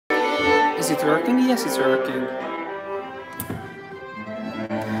it working? Yes, it's working.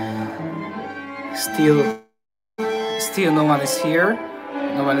 Still no one is here.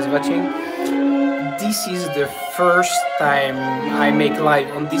 No one is watching. This is the first time I make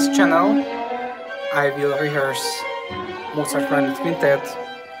live on this channel. I will rehearse Mozart Clarinet Quintet.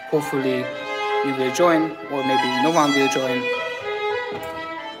 Hopefully you will join, or maybe no one will join.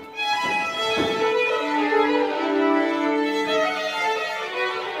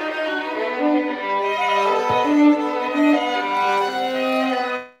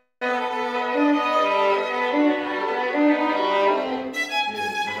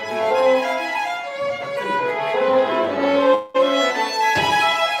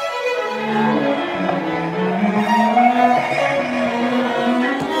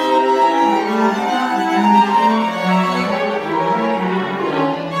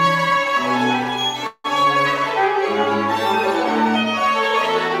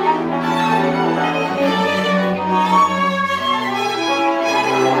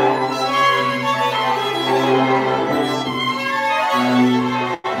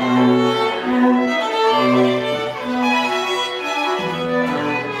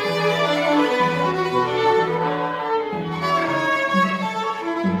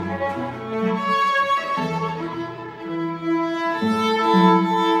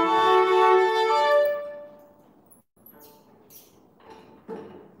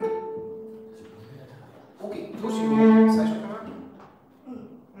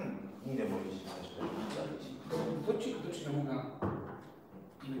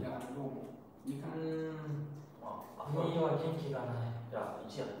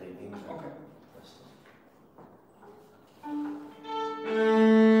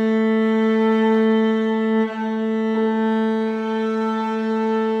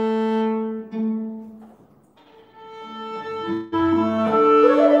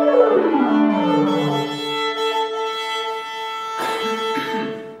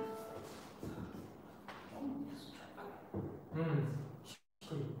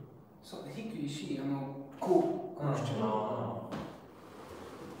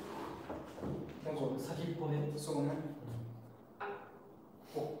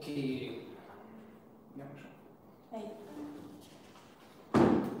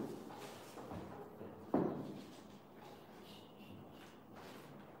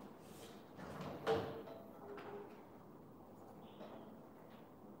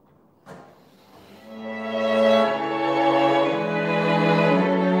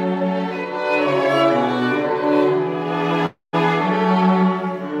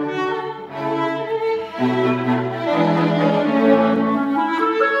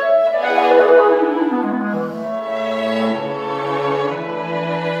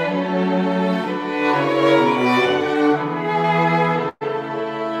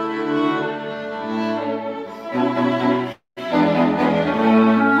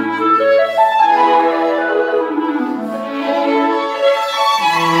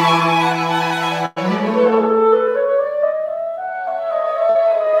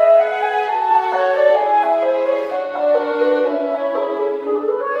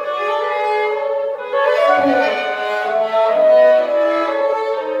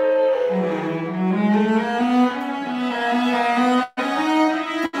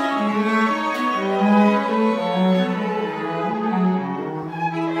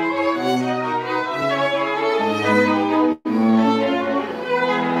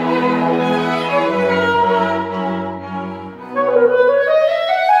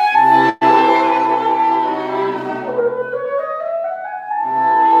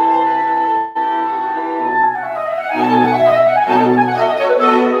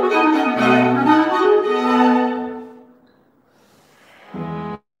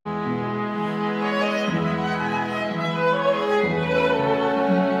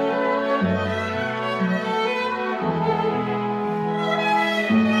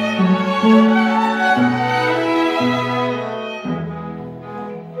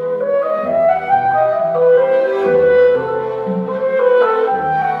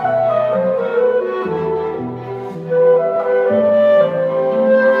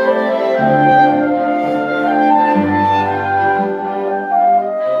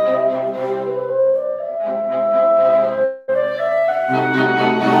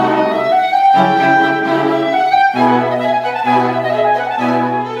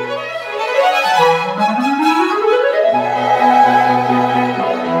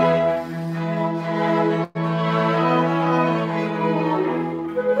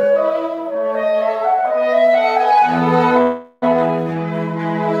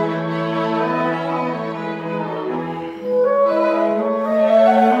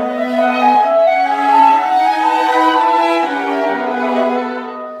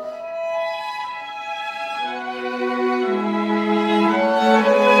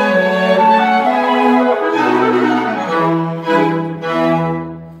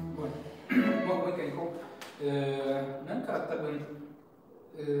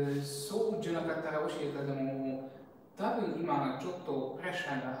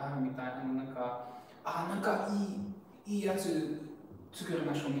 やつ作り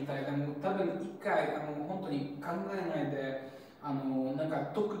ましょうみたいな、もう多分一回本当に考えないで、なん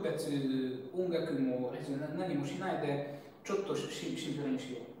か特別音楽も何もしないで、ちょっとシンプルに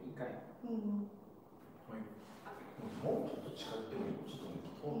しよう、一回。もうちょっと近くでもいい、ちょ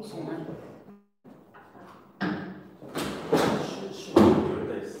っとそうね。シュート言わ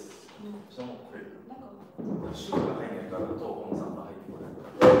れたいです。じゃあもうこれ、シュートが入んないからと、コンサート入ってこないか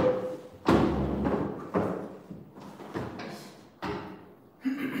ら。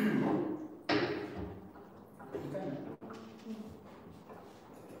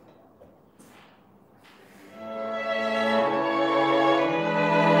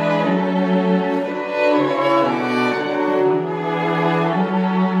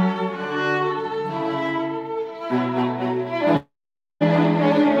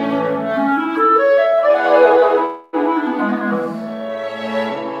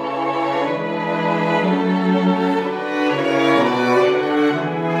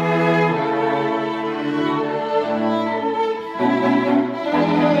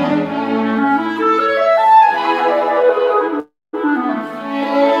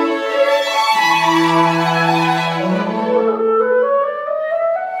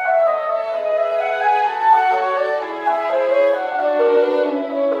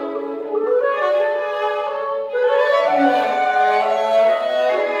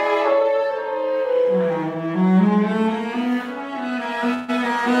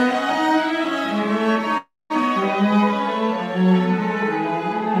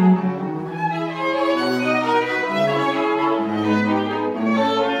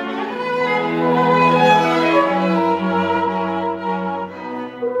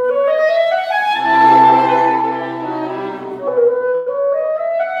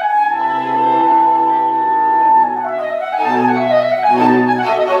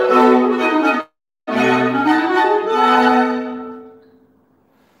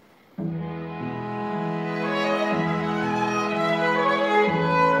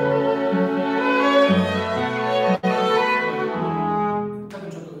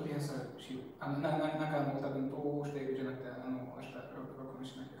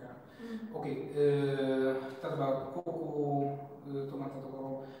OK、例えばここ止まったとこ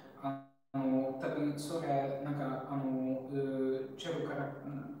ろ、多分それなんかチェロから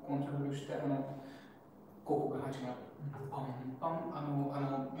コントロールしてここが始まる。パンパ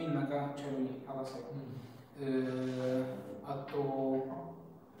ンみんながチェロに合わせる。あと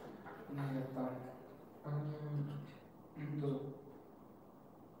何だった？どうぞ。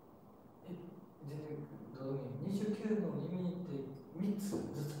全然どうでもいい。29の意味って3つず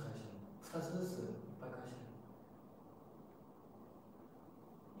つ返してる。2つずついっぱい返して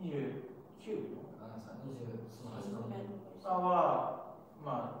る。29の28のは、ま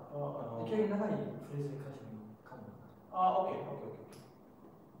あ、結構長いフレーズで返してもいいかも。OK。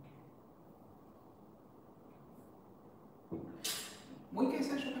もう一回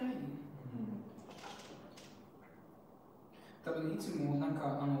最初からいい？多分いつもなん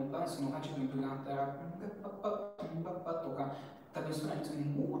かダンスの8分があったら、パッパッパッパッとか、多分それはいつ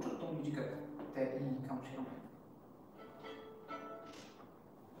ももうちょっと短くていいかもしれない。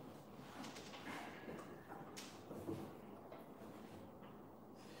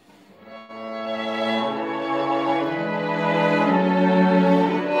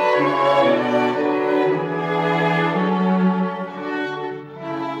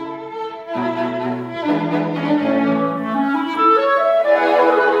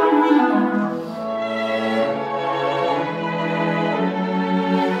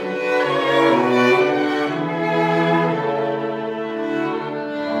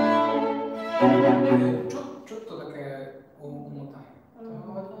ちょっとだけ重たい。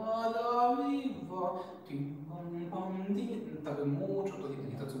多分もうちょっと一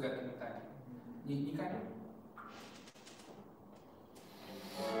つやってみたい。2回目。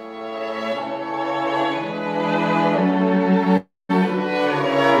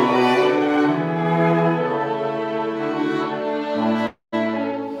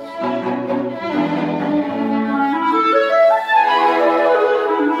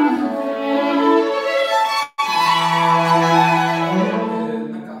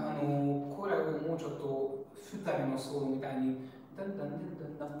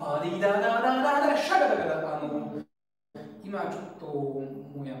今ちょっと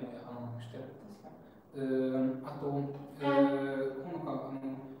もやもやしてる。あと、ほのか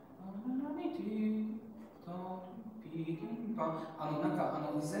なんか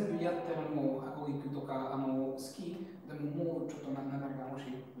全部やってるのを箱行くとか好きでももうちょっと流れが欲しい。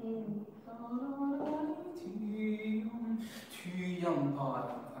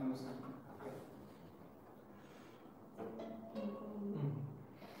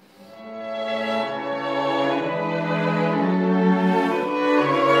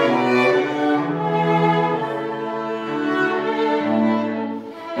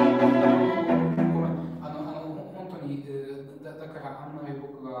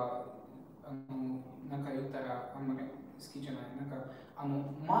はなんか言ったらあんまり好きじゃない。なんか前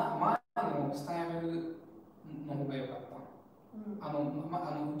のスタイルの方が良かった。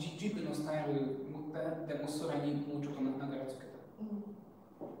軸のスタイルでもそれにもうちょっと流れつけた。で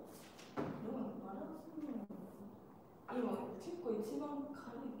もバランスも今結構一番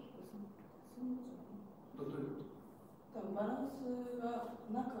軽い気がする。どういうこと？多分バランスが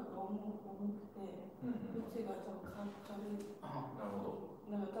中が重くて、内が多分軽い。なるほ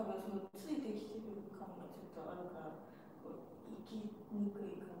ど。だから多分そのついてきてる感がちょっとあるから、生きにく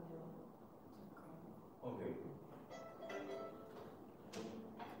い感じは若干。OK。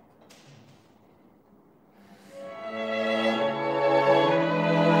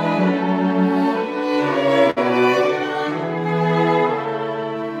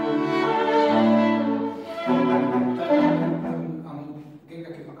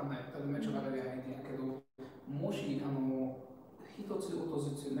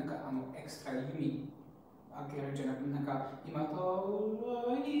エクストラ弓開けるんじゃなくて、なんか今と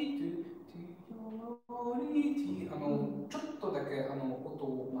ちょっとだけ音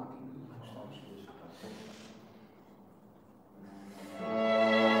をマーキングした。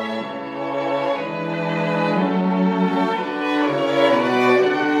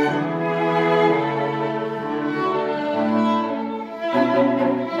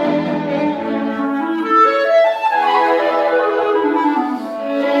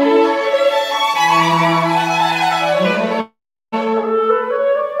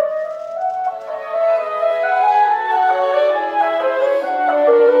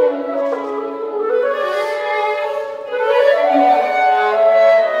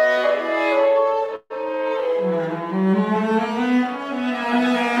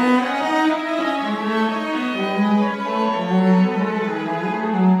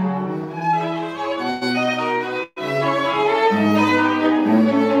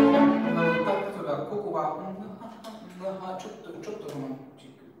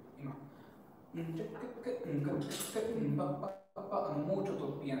もうちょっと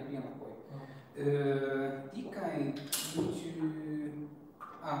ピアノっぽい。1回20、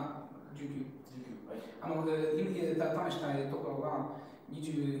19。試したいところが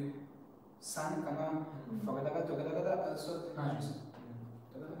23かな。ガタガタガタガタ、そうなん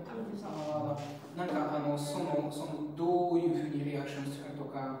かそのどういうふうにリアクションすると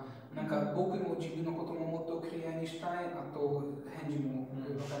か、なんか僕も自分のことももっとクリアにしたい、あと返事も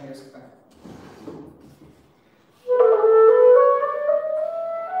分かりやすくたい。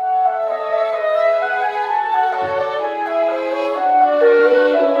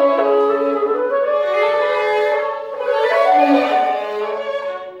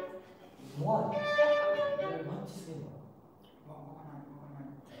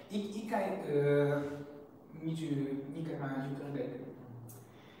1回22から10分ぐらい。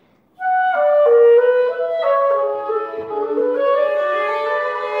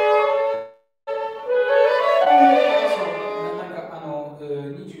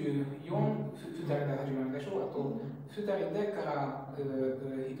2人で始まるでしょう。あと2人でから1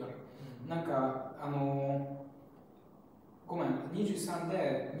人。なんかごめん、23で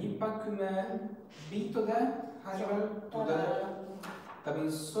2拍目ビートで始まると多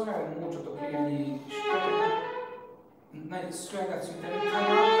分それをもうちょっとクリアにしてそれがついてるから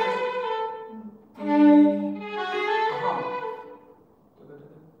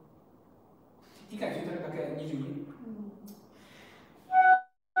一回ついてるだけ22。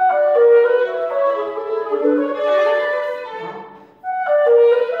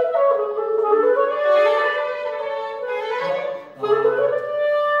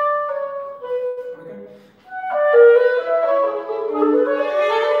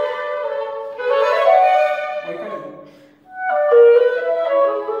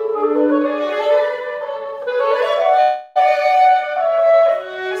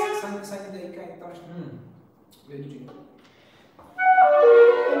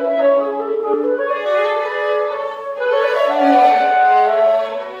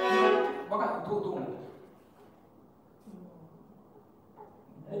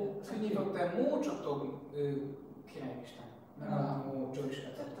にとってもうちょっと嫌いにしたい。だから上位しか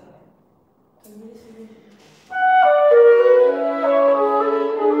った。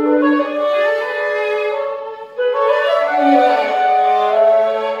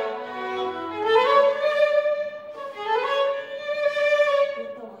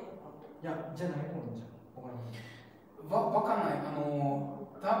いや、じゃないもんじゃん。わかんない。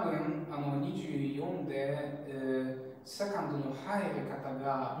多分24で、セカンドの入り方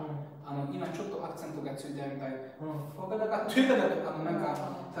が、今ちょっとアクセントがついてるみたい。だからというか、なん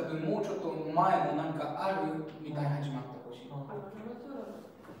か多分もうちょっと前もなんかあるみたいに始まってほしい。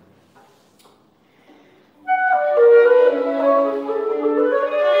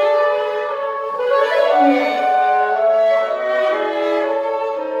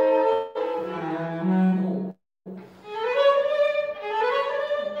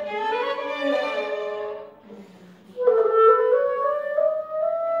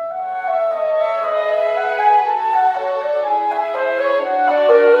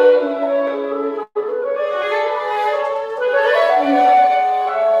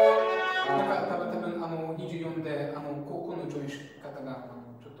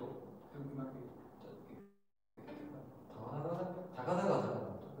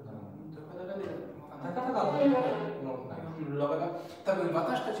多分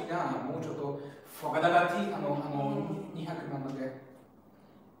私たちがもうちょっとフォガダガティ200番まで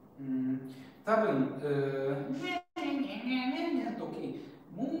多分時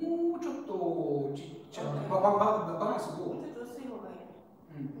もうちょっとちっちゃいバランスどう？ちょっと薄い方がい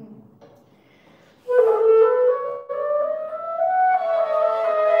い。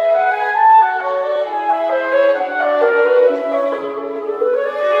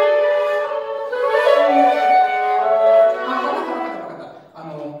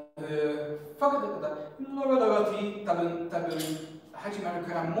多分始まる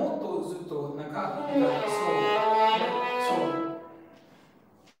からもっとずっとなんかそう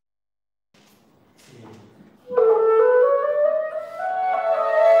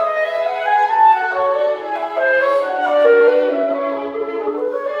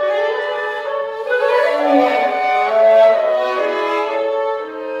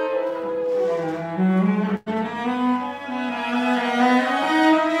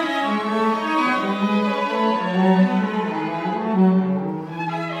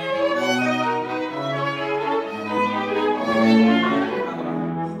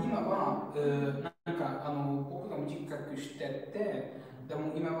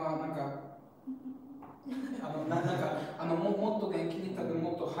もっと元気に多分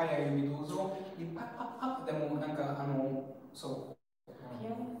もっと早い指どうぞでもなんかそうピア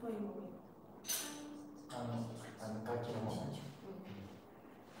ノっぽいの楽器の方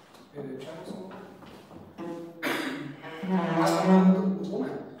チャンソンごめ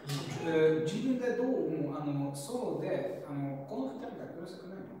ん自分でどう思うソロでこの2人がうるさく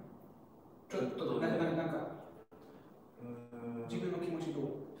ないのちょっとなんか自分の気持ちどう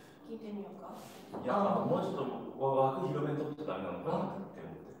聞いてみようか。いや、もうちょっと枠広めとくとダメなのかなって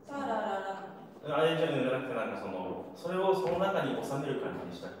思って。あれじゃなくて、なんかそれをその中に収める感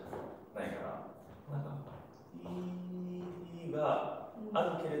じにしたくないから、なんか、いが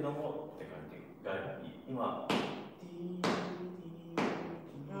あるけれどもって感じが、今、っ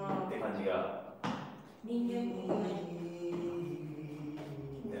て感じが、人間っぽくない。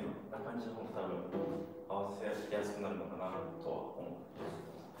な感じの方が多分合わせやすくなるのかなとは思う。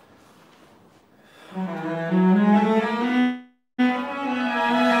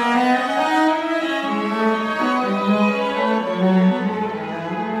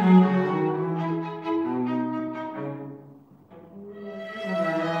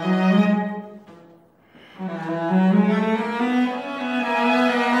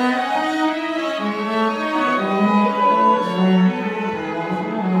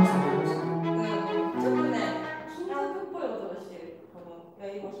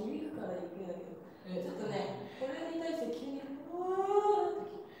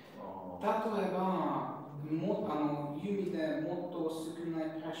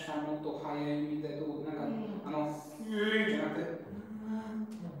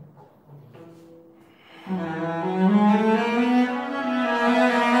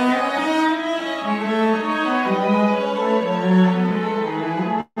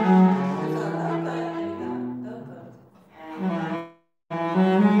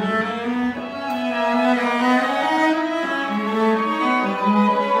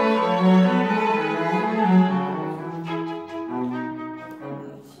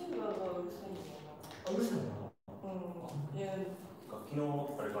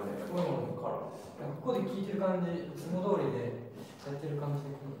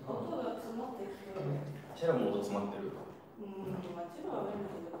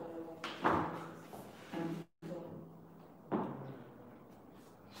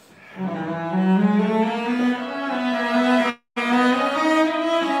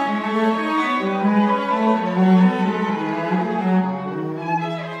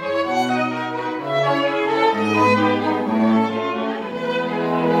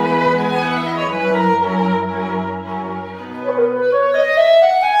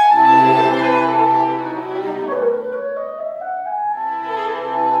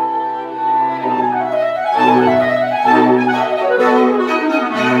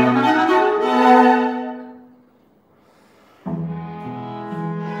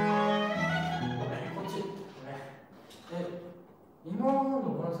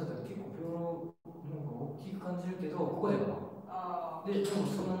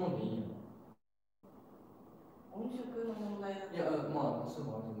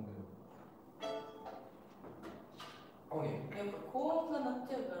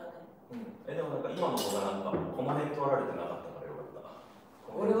でもなんか今の方がなんかこの辺取られてなかったからよかった。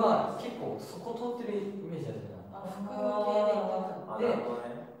俺は結構そこ通ってるイメージだったな。服の系でで、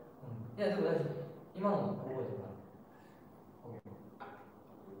いや、でも大丈夫。今の覚えてない。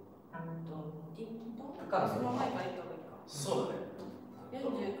その前から言った方がいいか。そうだね。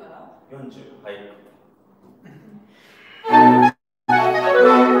40から。40、はい。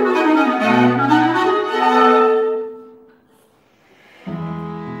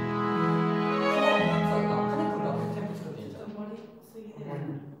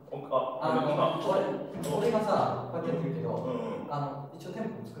俺がさ、こうやってやってるけど、一応テンポ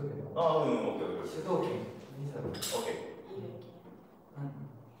作るけど。オッケー。主導権。オッケー。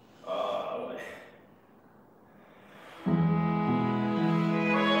ごめん。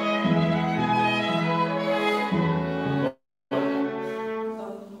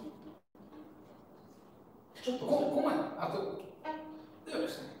ちょっとごめん、あと、よろ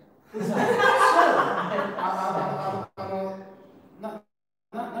しくね。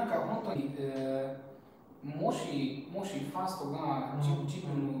なんか本当に、もしファーストが自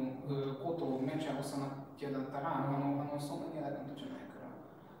分のことをめっちゃ押さなきゃだったら、そんなにやらないとじゃないから。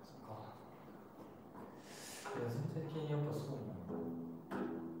そっか。いや、全体的にやっぱそうなんだ。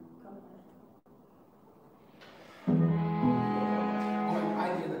ごめん、アイ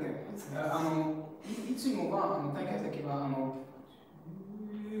デアだけ。いつもは大会的はも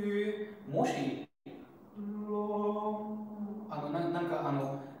しなんか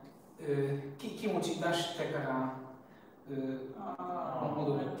気持ち出してから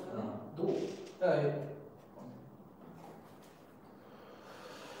戻る。どう？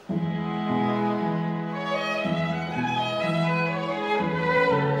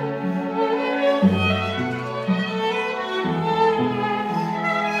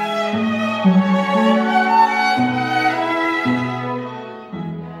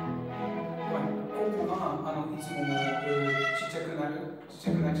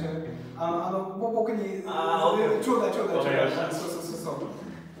僕にちょうだい。そう。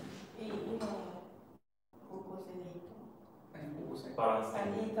今の方向性でいいと思う。バランス。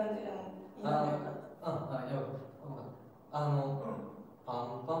いい感じでも。パン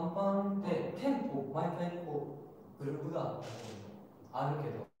パンパンってテンポ毎回こうグループがあるけ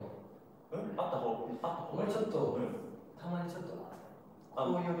ど、あった方俺ちょっとたまにちょっとこう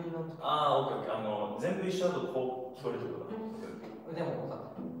寄りの時。オッケー。全部一緒だとこう聞こえるってことだ。でも分かった。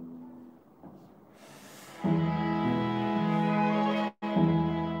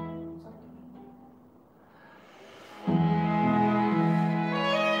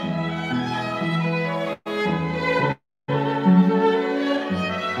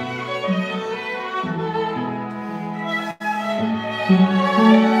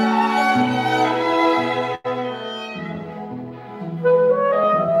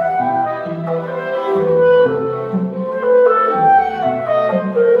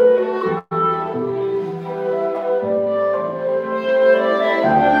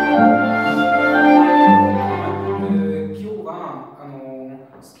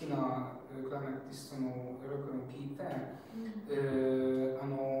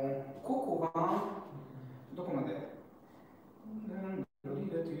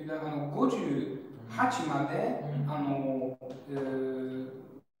58まで、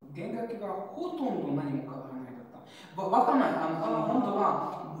弦楽器がほとんど何も変わらないだった。わかんない。本当は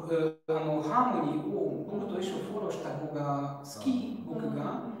ハーモニーを僕と一緒にフォローした方が好き、僕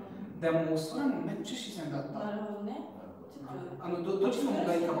が。でも、それもめっちゃ自然だった。なるほどね。どっちの方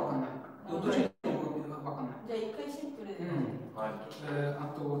がいいかわかんない。どっちの方がわかんない。じゃあ、一回シンプルで。あ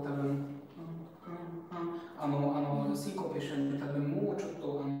と、多分シンコペーションで多分もうちょっ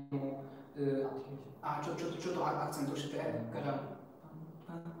とちょっとアクセントしてからそれが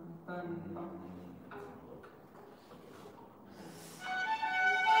多分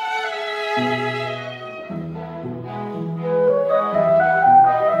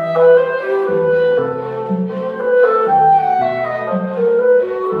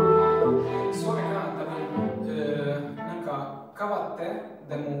なんか変わって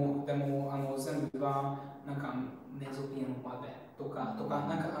でも全部がなんかメゾピアノまでとかなんか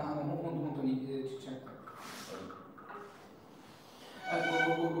本当にちっちゃい。ご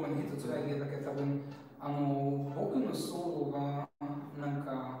めん、一つだけ多分僕のソロがなん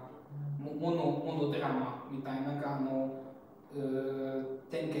かモノドラマみたいな、なんか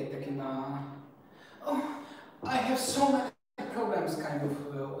典型的なOh, I have so many problems kind of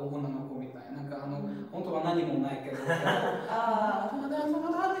女の子みたいな、なんか本当は何もないけどだ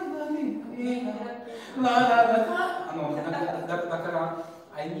から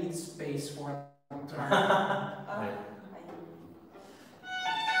I need space for a track.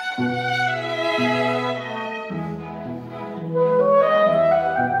 それが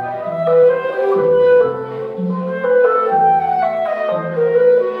多分なんか変わって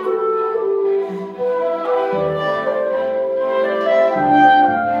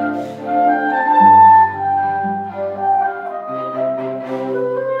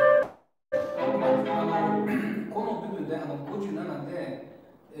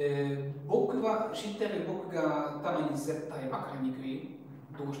僕は知ってる僕がたまに絶対分かりにくい。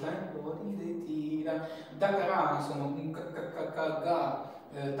どうしたいドリレティーラ。だからそのンカカカカが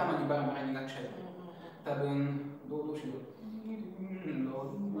たまにバラバラになっちゃう。多分どうしよう。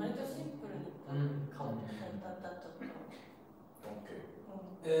割とシンプルに。かも。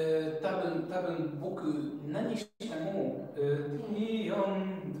多分僕何しても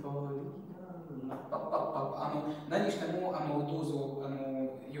何してもどうぞ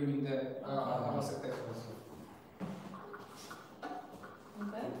4人で合わせて。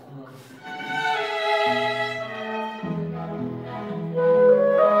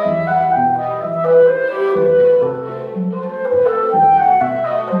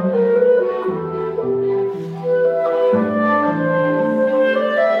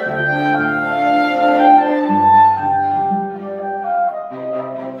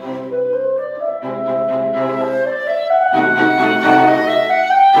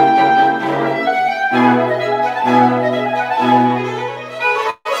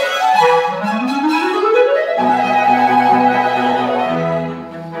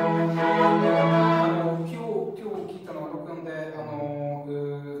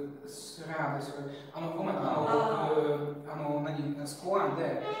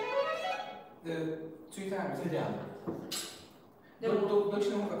どっち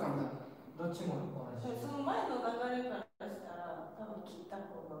の方が簡単？どっちも同じ。その前の流れからしたら、多分切った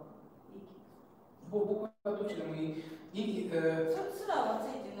方がいい。僕はどっちでもいい。スラはつ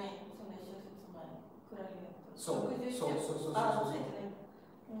いてない、その小説前。クラリネット。そう。ついてない。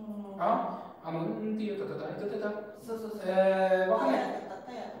っていうたたたたた。そう。わかんない。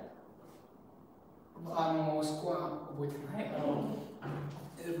スコア覚えてない。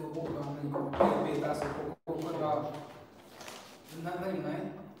僕はペータース、これは何ない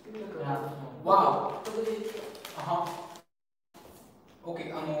わお。OK、い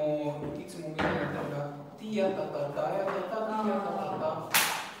つもみんなやったのが、ティアタタタヤタタティアタタ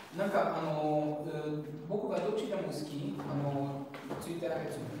タ。なんか僕がどっちでも好き、ついてある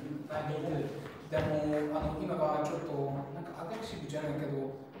やつないのでも、今はちょっと、なんかアグレッシブじゃないけど、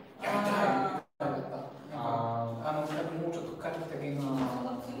やりたい。多分もうちょっと軽くて元気に。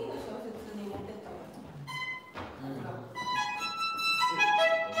次の小説に持ってったの。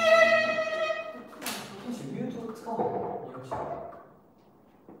ミュート使おう。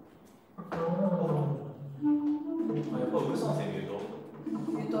やっぱウルサンセンで言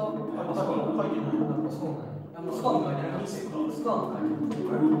うとだから書いてない。なんかそうなんや。スコアも書いてない。スコアも書いてな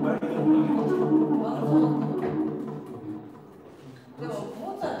い。でも、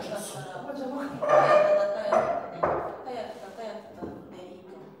モーツァルトだったら、タヤタタタヤタでいいか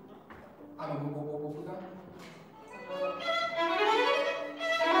も。僕が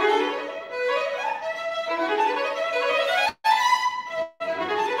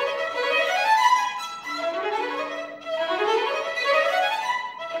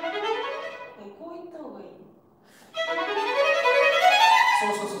こういった方がいい。そ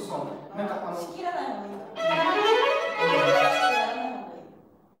う。なんか仕切らない方がいい。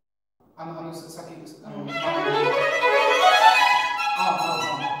さっき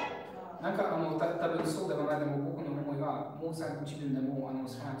なんか多分そうではないでも僕の思いはモーツァルト自分でも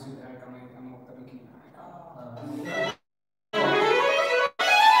スランついてあるかない多分気にならないか。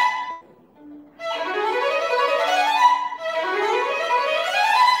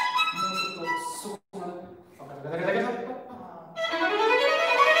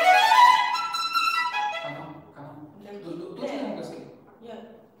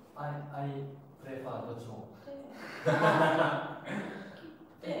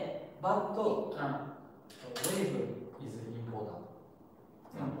But wave is important.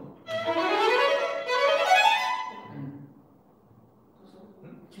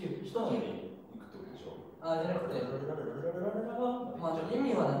 人のに行くってことでしょ。じゃなくて、まあ意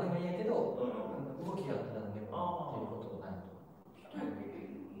味は何でもいいんやけど、動きがあったら何でもっていうことない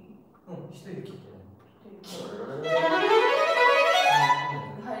と。一人で切ってない。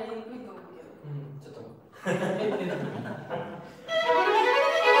入りにくいと思うけど。ちょっと。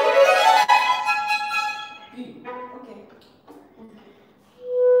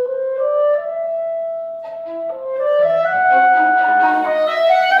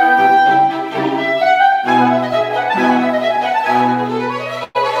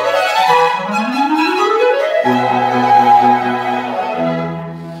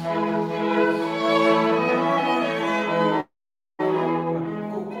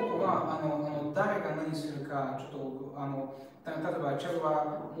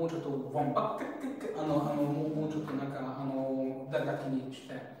もうちょっとワンバックもうちょっとなんか打楽器にし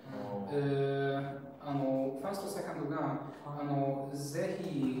て、ファァースト、セカンドが、ぜ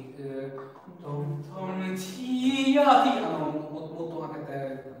ひ、トントンティーヤーティー、もっと開け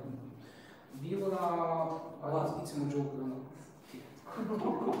て、ビオラはいつもジョークなんか、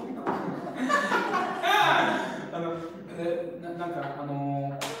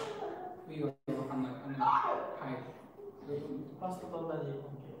ビオラわかんない。はい。ファーストと同じ音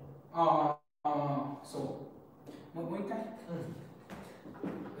形。ああ、そう。もう一回。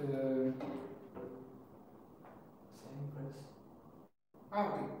Same place. あ、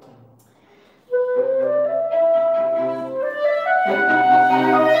OK。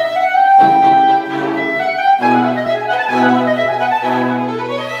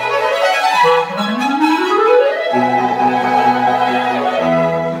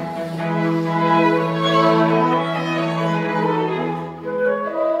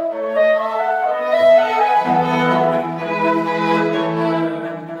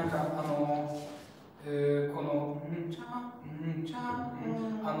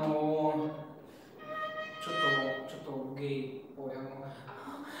この、ちょっとゲイっぽい、き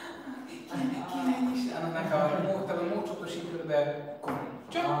れいにして、なんか多分もうちょっとシンプルで、こん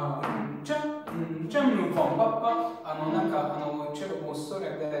ちゃん、ちゃん、ちゃん、ポンパッパ、なんかチェロもそ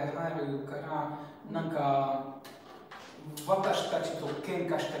れで入るから、なんか、私たちと喧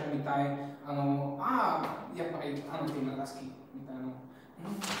嘩してるみたい、やっぱりテーマが好きみたいな。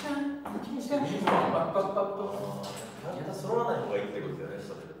揃わない方がいいってことだよね、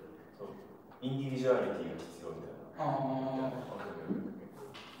それ。インディビジュアリティが必要みたいな。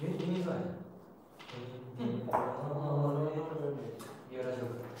ユニゾン。ビオラジョー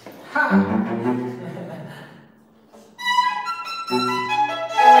ク。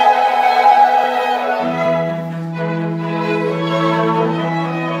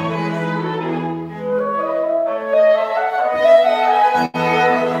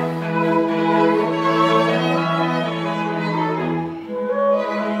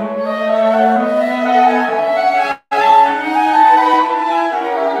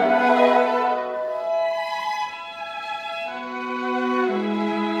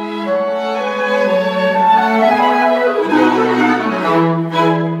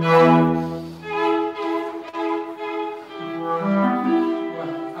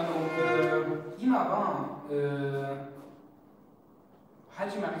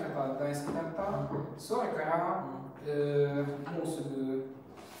始まり方大好きだった。それから、もうすぐ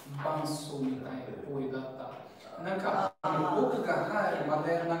伴奏みたいな声だった。なんか、僕が入るまで、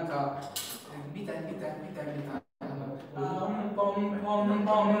なんか、みたい。ポンポンポン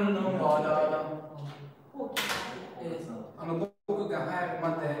ポンのバダ僕が入るま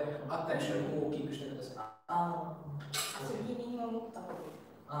で、アテンションを大きくしてください。責任を持った方が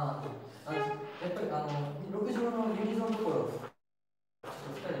いい。やっぱり6畳のユニゾンのところを2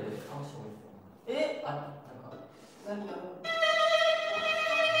人で楽しむ。何が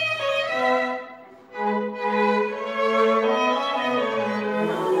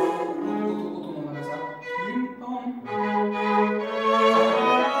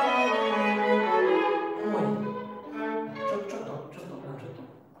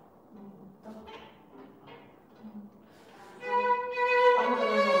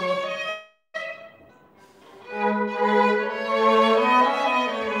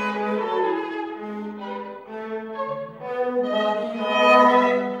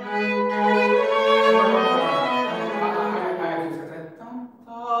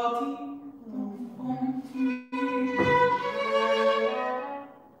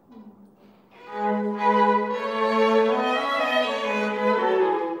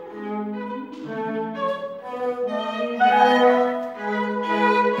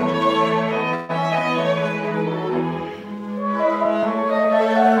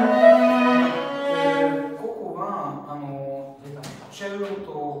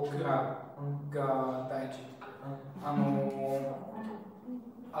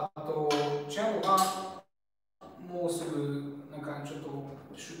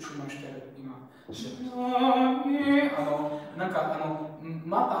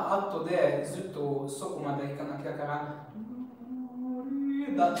また後でずっとそこまで行かなきゃから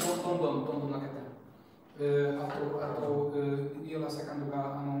どんどん投げてあとビオラセカンドが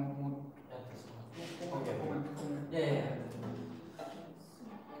もういやいや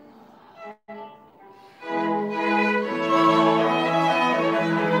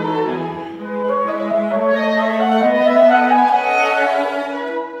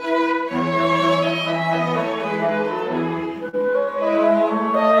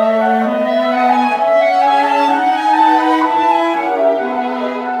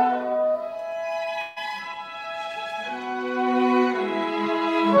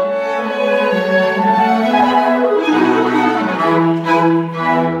あ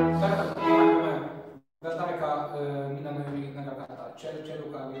チェロ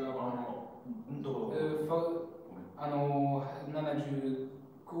かビオラかど75、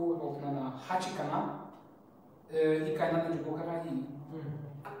6、7、8かな。1回75からいい。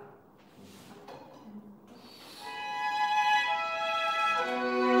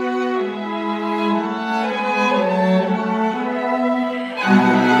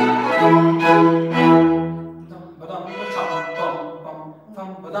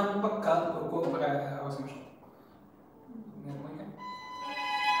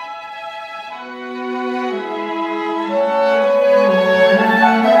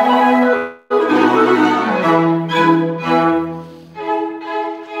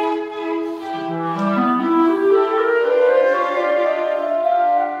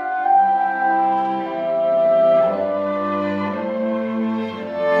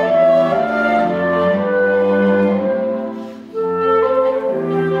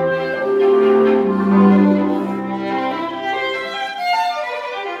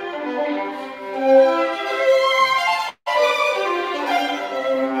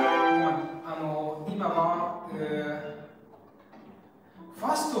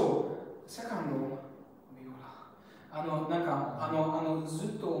ずっ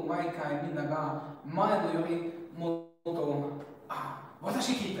と毎回みんなが前のよりもっと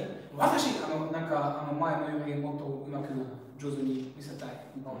私聞いて私前のよりもっとうまく上手に見せたい。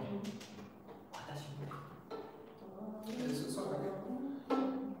そうだけ。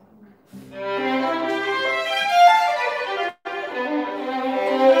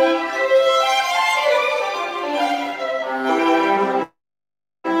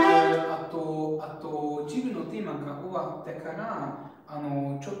自分のテーマが終わってから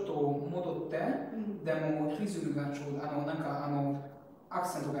ちょっと戻って、でもリズムがちょうだいアク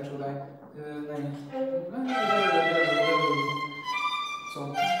セントがちょうだい。そ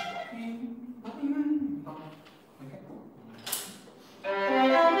う。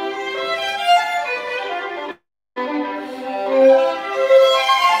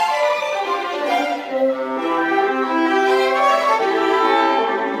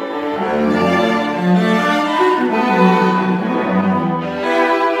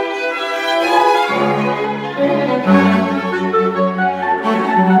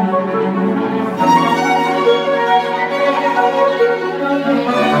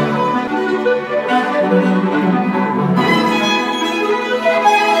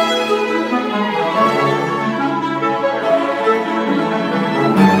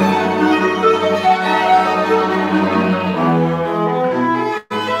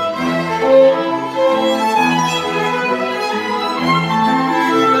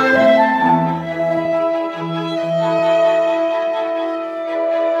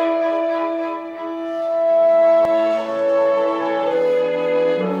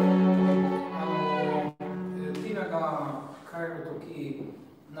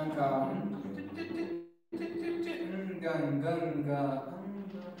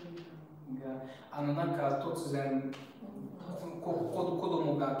突然子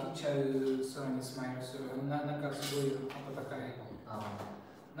供が来ちゃう、さらにスマイルする、すごい温かい。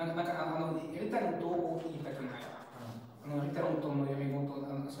やりたいことを言いたくない。やりたいことのやりごと、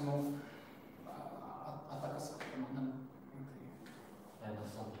その温かさ。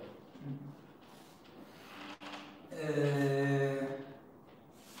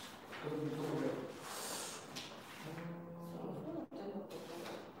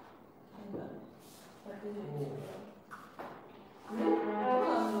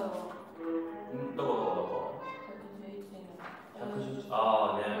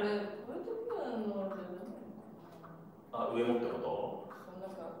上持ってこと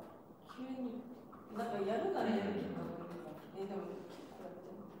急にやるならやるけど、でも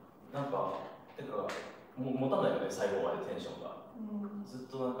てか持たないよね、最後までテンションが、ずっ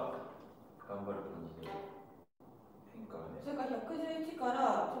と頑張る感じで変化がね。それから111か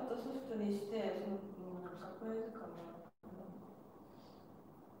らちょっとソフトにして、サプライズ感が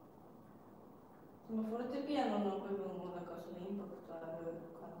そのフォルテピアノの部分もそのインパクトあ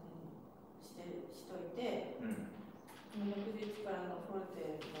る感じにしといて、111からのフォル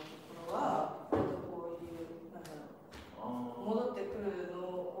テのところはこういう戻ってくるの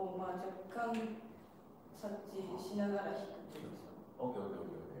を若干察知しながら弾くっていうんですよ。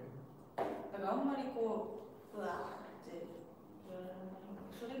だからあんまりうわーって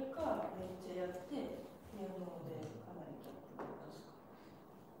それかめっちゃやってピアノでかなりやって確か。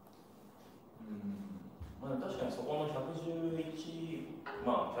確かにそこの111、キャ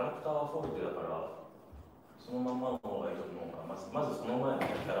ラクターはフォルテだからそのまんまの方がいいと思うから、まずその前のキ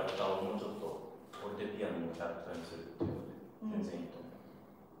ャラクターをもうちょっとフォルテピアノのキャラクターにするっていうので全然いいと思う。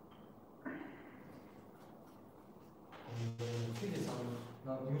ヒデさん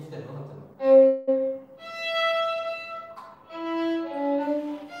意味自体どうなってるの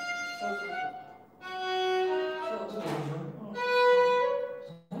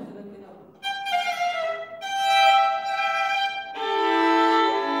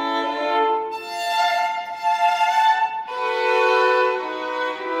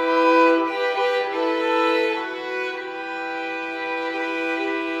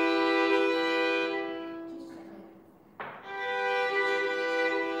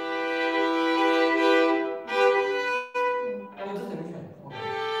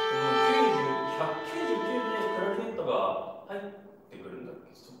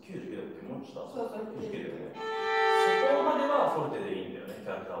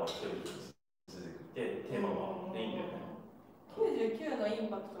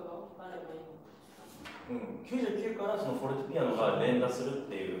？99からそのフォルテピアノが連打するっ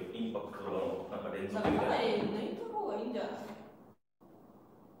ていうインパクトのなんか連続みたいな。かなり抜いた方がいいんじゃない？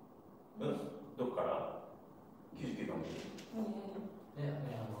どこから99から見てる？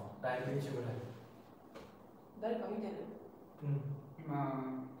ライブ YouTube ライブ。誰か見てる？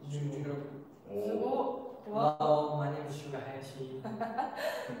今、16。すごっ。わお、マネムシュが林。ど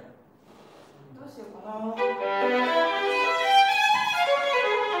うしようかな。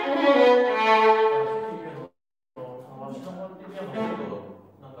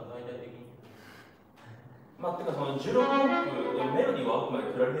まあ、てかその16音符、メロディーはあくまで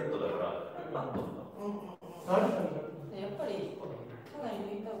クラリネットだから、あっと。やっぱり、かなり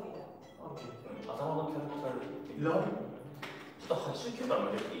抜いた方がいいんだ。頭のキャラクターちょっと89から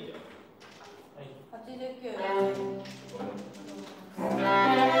曲げていいじゃん。89。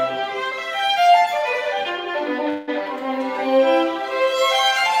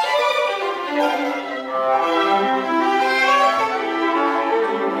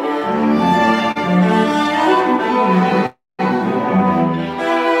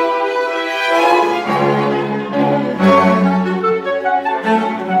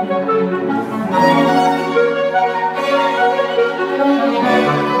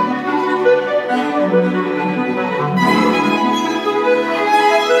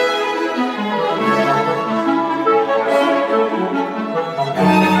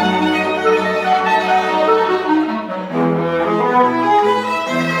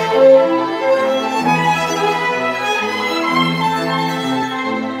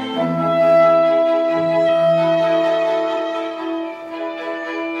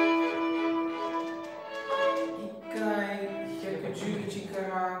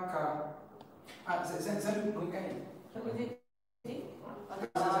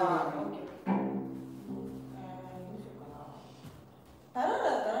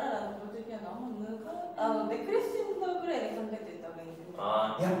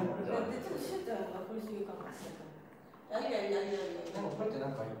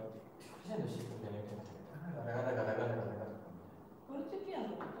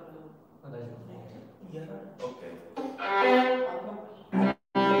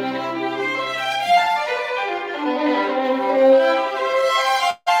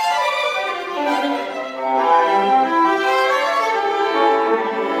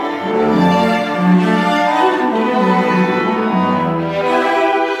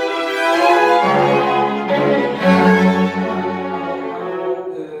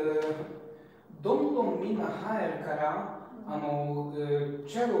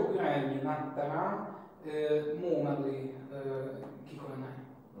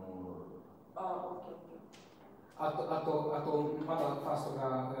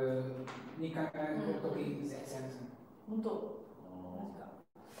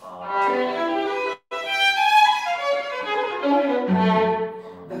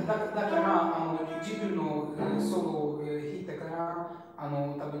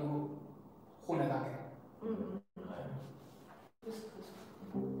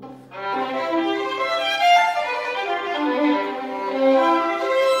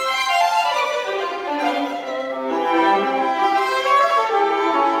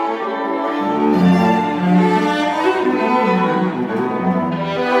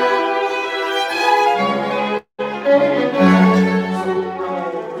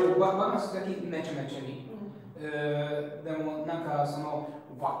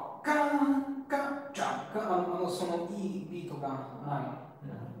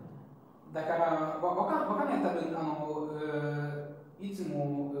だからわかんない、多分いつ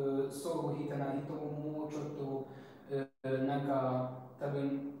もソロを弾いてない人もちょっとなんか多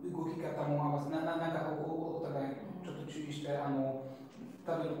分動き方も合わせなんかお互いちょっと注意して多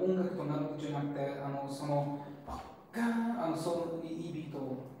分音楽となるんじゃなくてそのそういいビート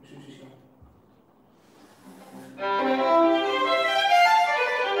を集中しよう。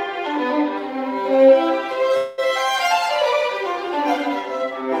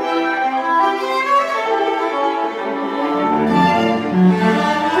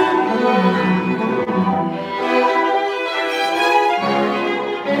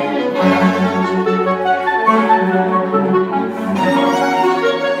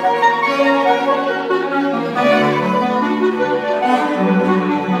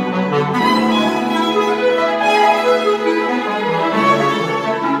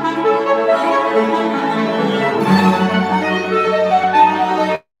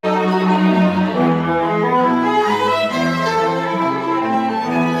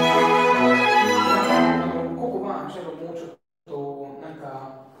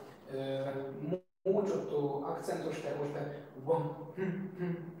ボン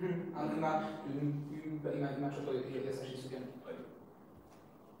今ちょっと優しいですけど。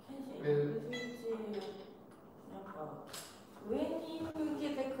なんか上に向け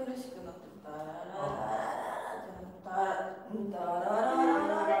て苦しくなってた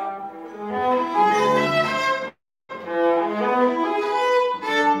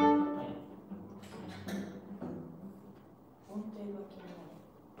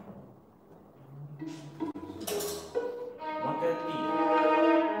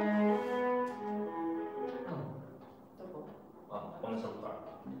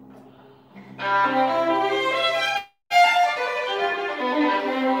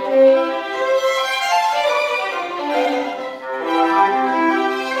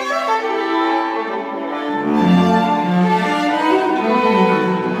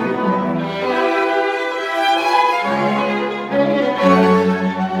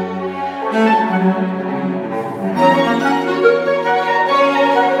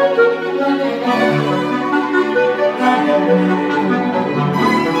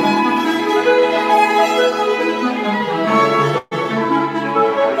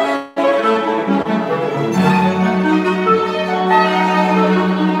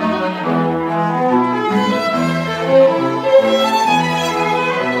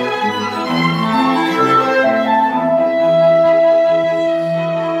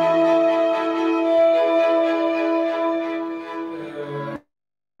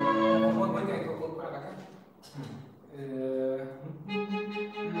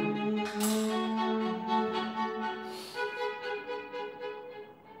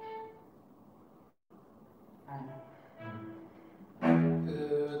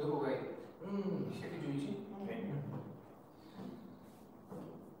どこがいい111？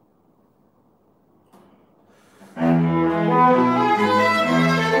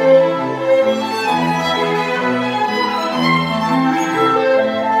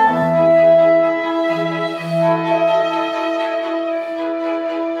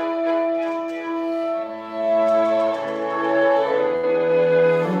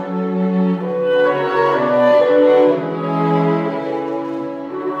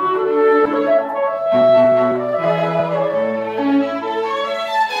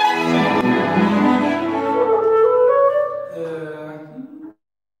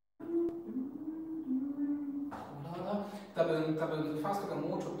多分ファーストが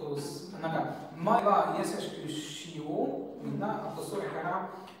もうちょっとなんか前は優しくしようみんな、あとそれか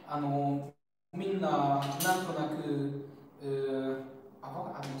らみんななんとなく、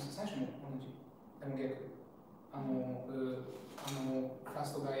最初も同じでも逆ファース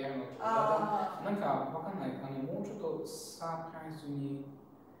トがやるのとなんかわかんないもうちょっとサプライズに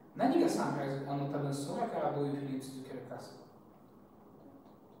何がサプライズ多分それからどういうふうに続けるか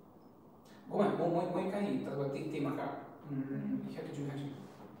ごめん、もう一回例えばテーマから。118。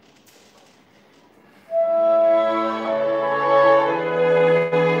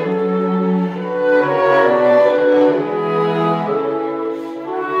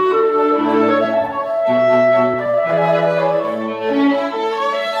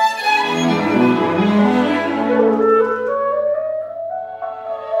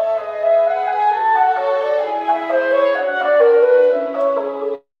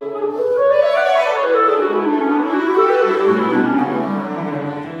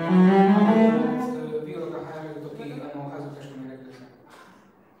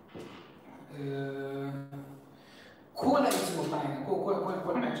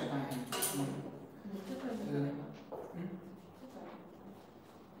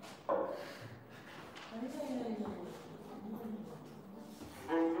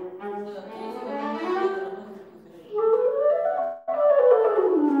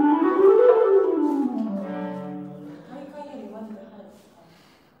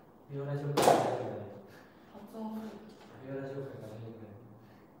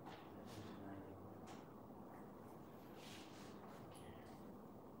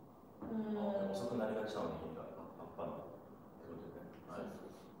遅くなりがちなのに、アッパのってことでね。はい。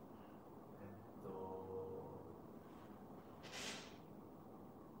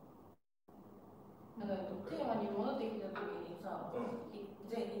だからテーマに戻ってきたときにさ、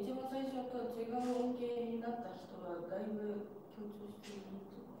一番最初と違う音形になった人はだいぶ強調している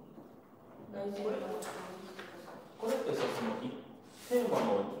と思う。これってさ、そのテーマ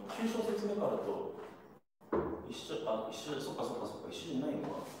の9小節目からと一緒、そっか、一緒じゃないの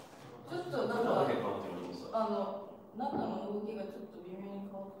か。ちょっとなんか、中の動きがちょっと微妙に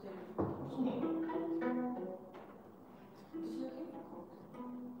変わってる。そうなの？私は結構変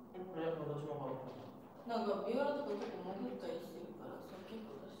わってる。私も変わった。なんかビオラとか結構潜ったりしてるから、それ結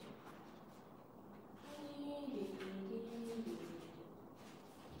構出してる。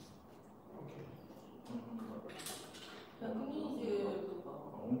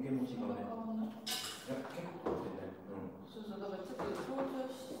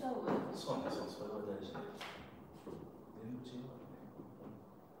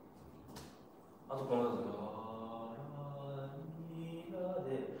あとこのガラリラ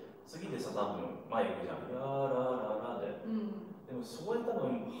で次でさ多分前行くじゃんヤラララで、でもそこで多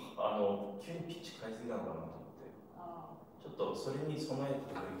分急にピッチ変えすぎなのかなと思って、ちょっとそれに備え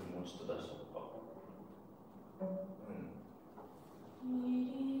てる気もちょっと出したとか、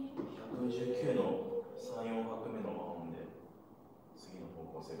119の3、4拍目の和音で次の方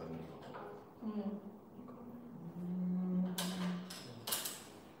向性が見えたから、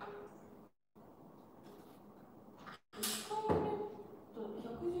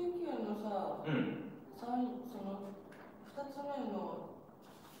119のさ、その2つ目の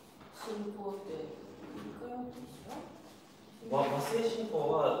進行って1回も一緒？和声進行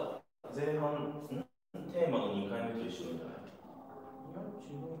は前半テーマの2回目と一緒なんじゃない？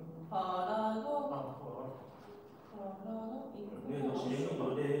パラドレドシレ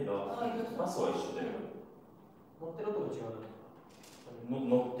ドレラバスは一緒だよ。乗ってる音が違う。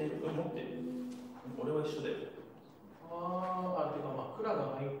乗ってる俺は一緒だよ。てかまあクラが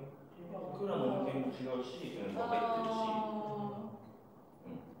入ってクラの音源も違うし、入ってるし、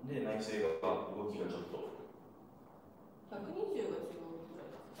で内声が動きがちょっと120が違うくら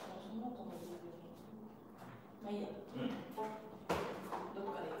いか。そんなところまあいいや。ど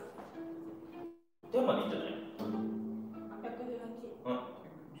っかでテーマでいいんじゃない？ 118。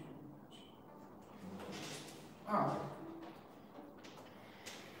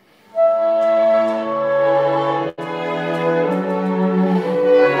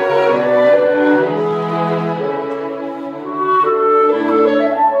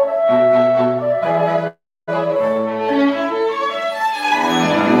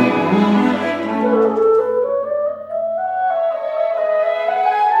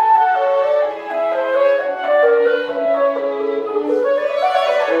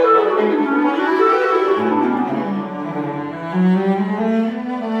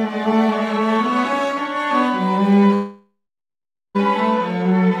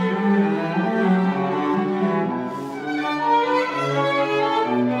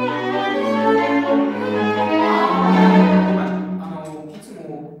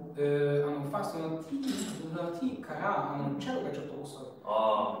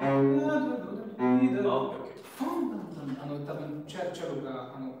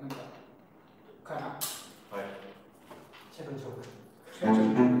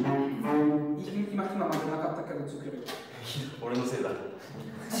俺のせいだ。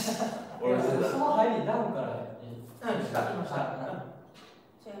俺のせいだ。その入りダウンから来ました。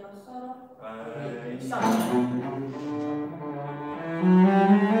チェロソロ。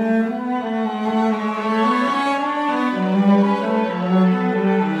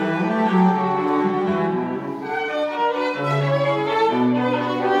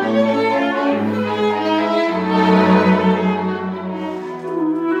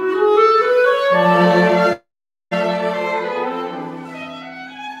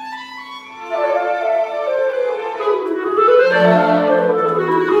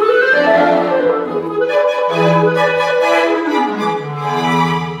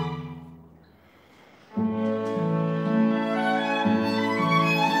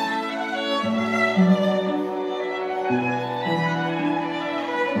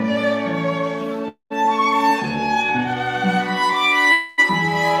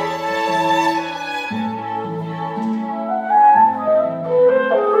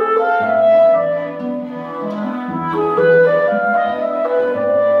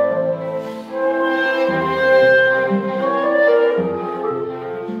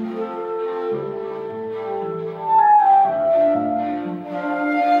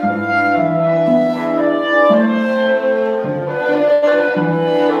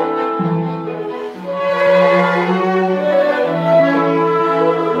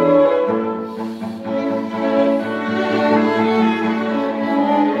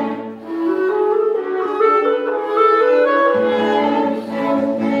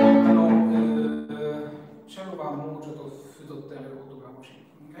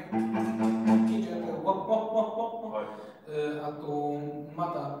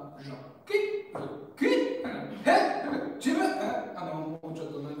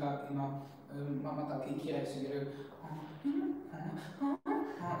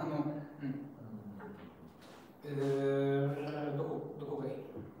どこがいい？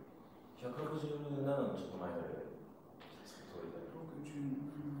 167のちょっと前だよ。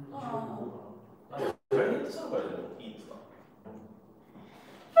クラリネットサーバーでもいいですか？「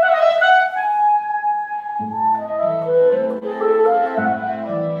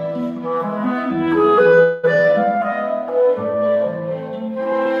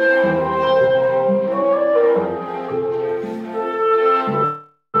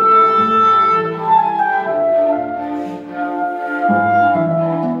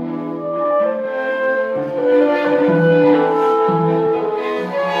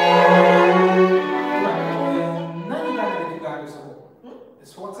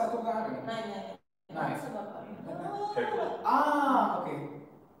ツァートがあるの？ないない。ない。松葉がある。ああ、OK。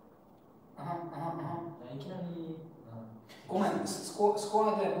いきなり。ごめん、スコア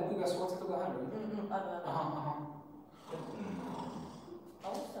で僕がスコアツァートがある？あるある。合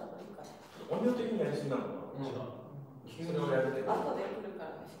わせた方がいいかな。音量的にやりすぎなのかな。それをやるけど。後で来るか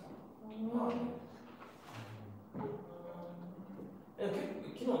らね。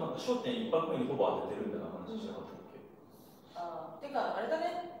昨日なんか焦点一発目にほぼ当ててるみたいな話しなかったっけ？てかあれだ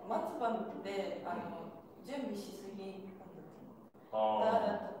ね、松葉で準備しすぎなんだっけ？ダラ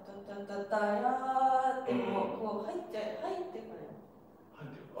タタタタヤーってこう入ってくる。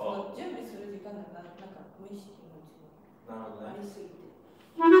準備する時間がなんか無意識のうちにありすぎて。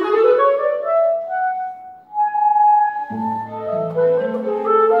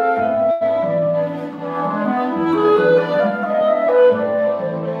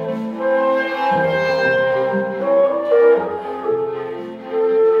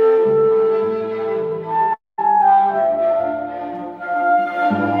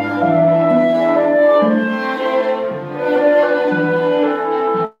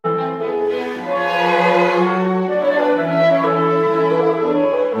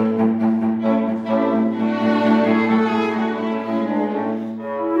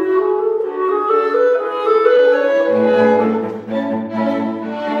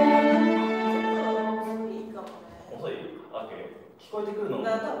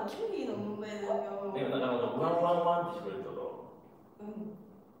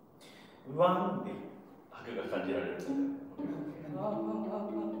わ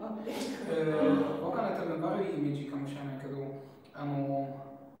かんない、多分悪いイメージかもしれないけど、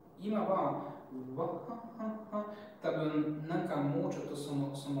今は、多分なんかもうちょっとそ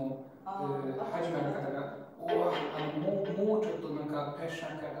の始まり方が、もうちょっとなんかプレッシ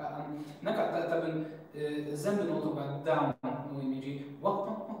ャーが、なんか多分、全部の音がダウンのイメージ、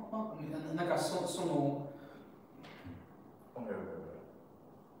なんかその、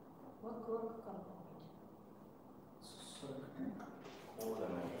ワクワク感。こうだ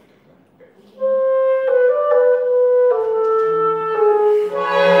ね。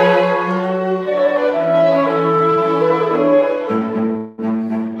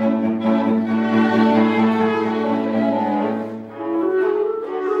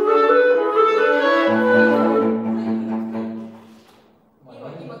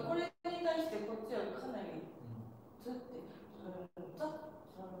今これに対してこっちはかなりずって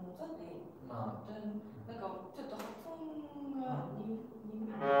なんかちょっと発音が鈍い。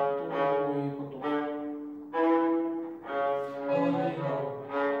どういうこと？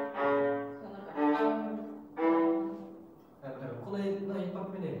この一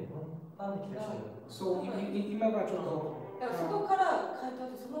拍目でパンで来た人。そう、今はちょっと。だからそこから回答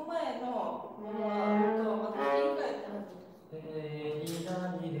して、その前のものは私言い換えたはず。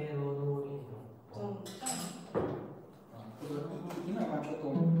今はちょっ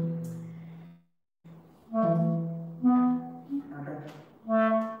と。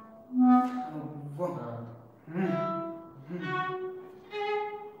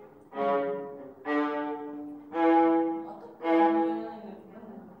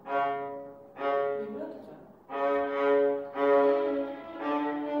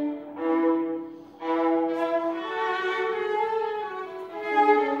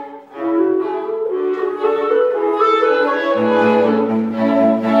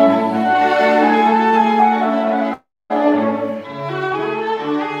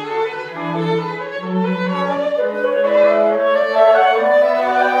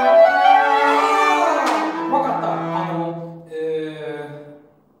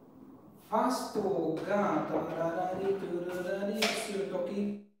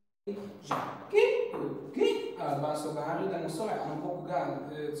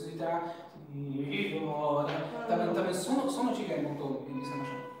その違いのことを見せまし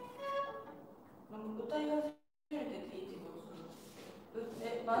ょう。歌い始めて聞いてください。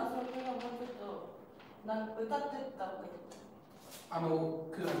伴奏がもうちょっと歌ってった方がいい。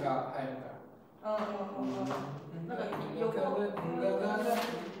クーが入るから。なんかよかった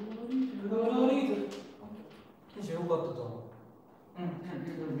と思う。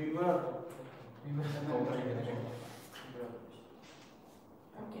ビブラート。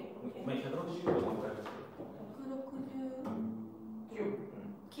今160度の回です。9。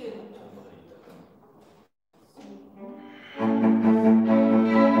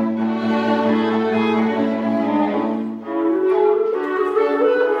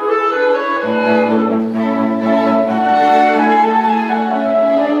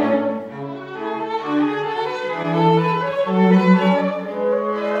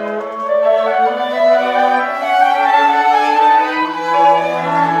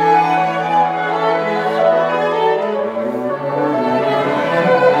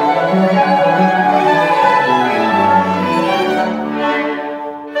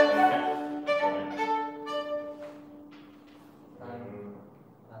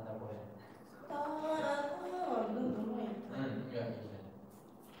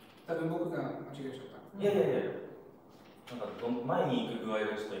いやいやいや、なんか前に行く具合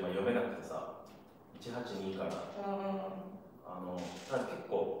がちょっと今読めなくてさ、182から。ただ結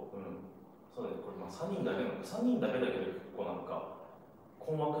構、そうだね、これ3人だけなのか、3人だけだけど結構なんか、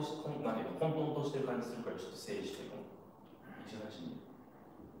困惑して、なんていうの、混沌としてる感じするから、ちょっと整理していこう。182。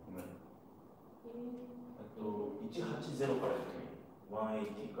ごめん。180からやってみる。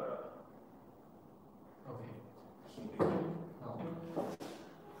180から。OK。金平。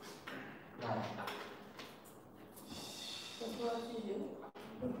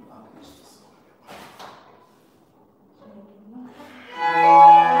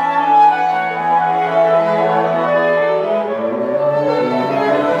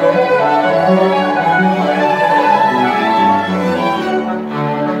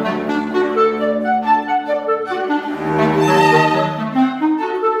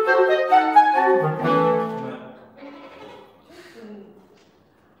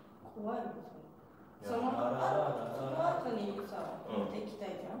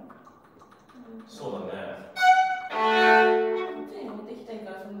そうだね。こっちに持ってきたい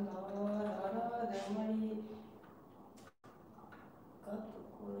から、そのガラガラであんまりガッと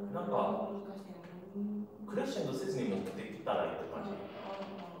こうなんか難しいね。クレッシェンドせずに持ってきたらいいって感じ。オ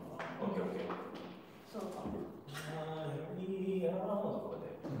ッケーオッケー。そうかも。いやーのところで。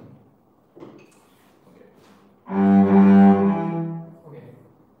オッケー。OK。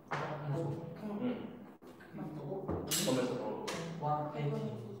止めるところ。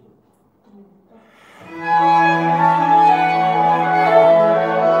180。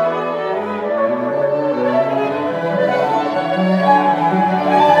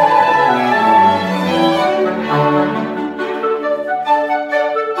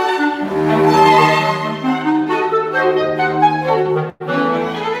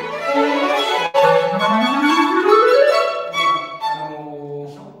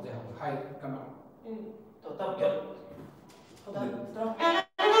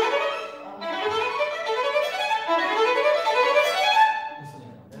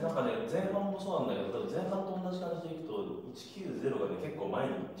なんかね、前半もそうなんだけど、前半と同じ感じでいくと、190がね、結構前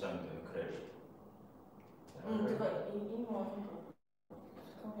に行っちゃうんだよね、くれる。てか、今はなんか、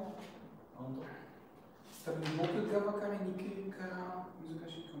本当？多分僕が分かりにくいから難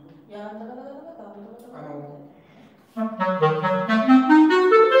しいかも。いや、だから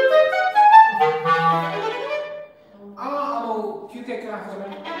宮廷から始まる。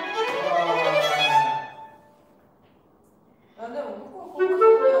でも、ここそういうの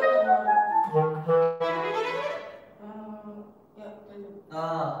もある。いや、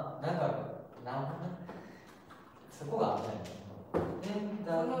大丈夫。そこが危ない。そ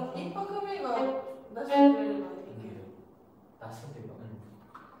の一拍目が出してくれればいける。出すっていうか、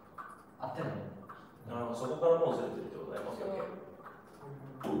合ってない。そこからもうずれてるってことだよ。オッケーオッケー。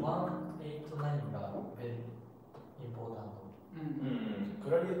189が very important。ク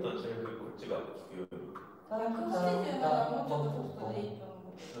ラリネットは違うけど、こっちが聞くよ。187もうちょっとソフトでいいと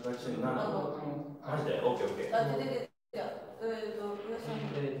思う。187。マジで？オッケーオッケー。じゃあ、上さん。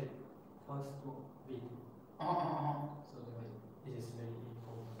First beat. So it is very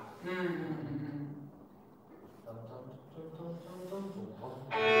important.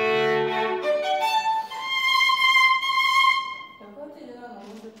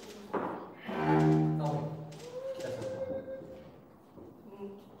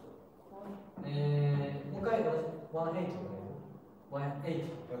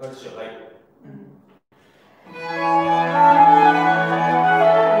 はい。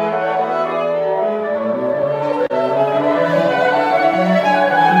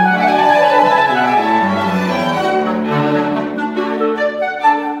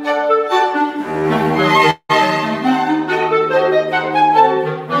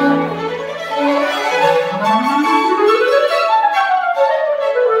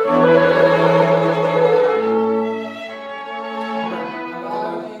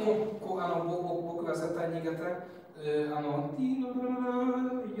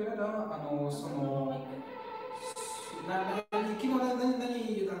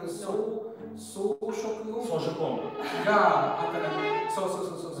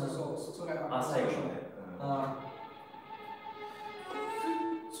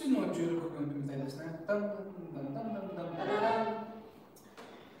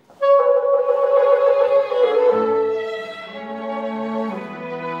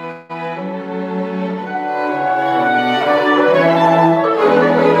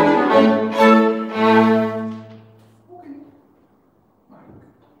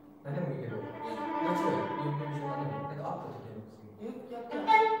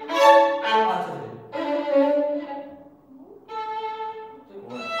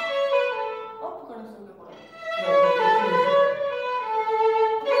アップからすると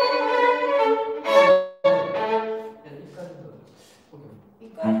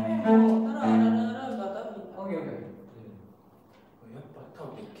2回目もタララララがダミー。オッケーオッケー。やっぱ多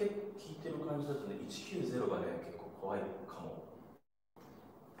分結構聞いてる感じだとね、190がね、結構怖いかも。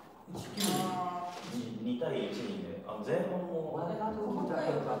2対1にね、前半も。細かい音が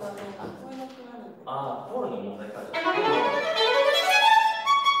ね、聞こえなくなる。ああ、ポールの問題か。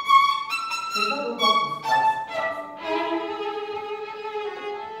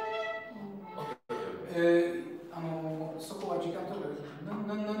そこは時間取る。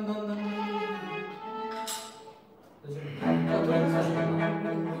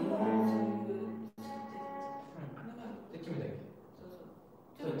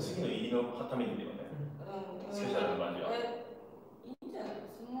次の入りのためにだよね。スペシャルな感じは。いいんじゃない？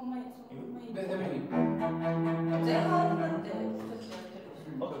そのままいい。でもいい。前半だって一つやってる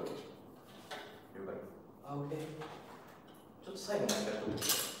し。了解。オッケー。ちょっと最後何回やって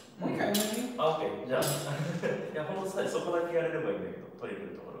もう一回やってみ。オッケー。じゃあ、いや、ほんとそこだけやれればいいんだけど、取り入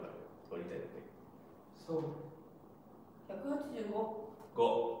れるところが取りたいだけ。そう。185。5。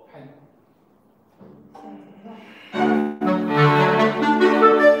はい。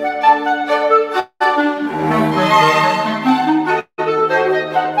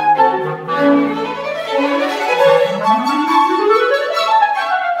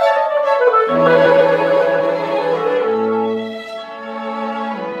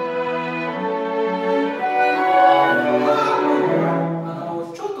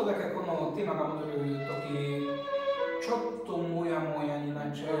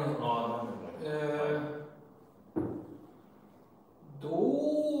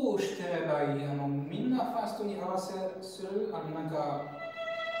どうしてればいい？みんなファーストに合わせする？なんか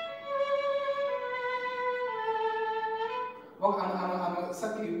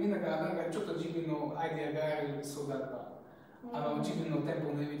さっきみんながなんかちょっと自分のアイデアがあるそうだった。自分のテン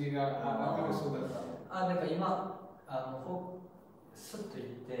ポのイメージがあるそうだった。なんか今スッと言っ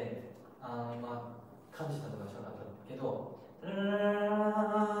て今感じたのがしなかったけど、ララララララ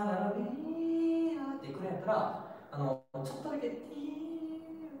ラリーラっていくんやったらちょっとだけティー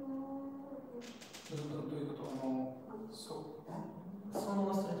どういうこと？そのま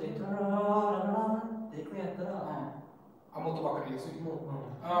まストレートにラララララっていくんやったら、もっとばかりです。もう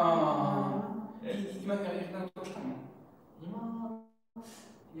今やり直したの？今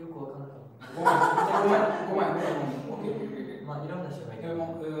よくわからなかった。ごめん。まあいろんな人がいて。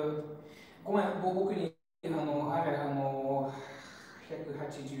ごめん、僕にあれ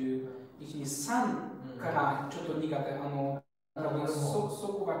181に3からちょっと苦手。多分そ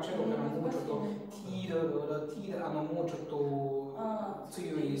こがチェロからもうちょっとティーダもうちょっと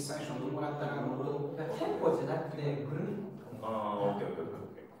強い最初にもらったらテンポじゃなくてグルーヴ。オッケー。グ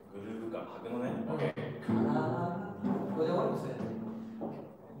ルーヴか、拍のね。オッケー。これで終わりますね。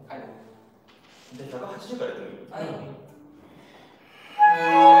はい。で、180からやってみる。はい。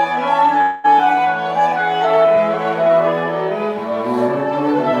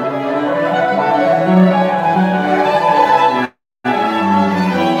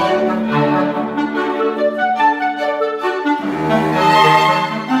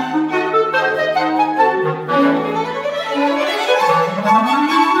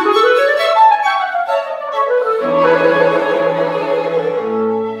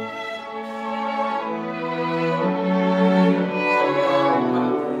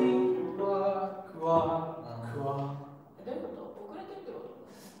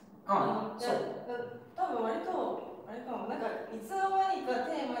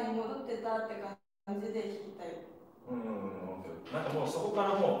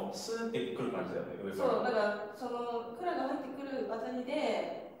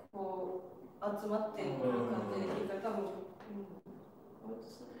集まってくる感じで聞いたら多分、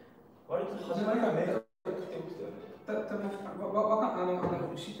割と始まりが明確ってことだよね。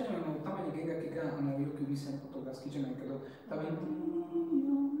知ってるたまに弦楽器がよく見せることが好きじゃないけど、多分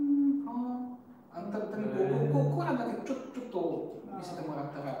ここらだけちょっと見せてもら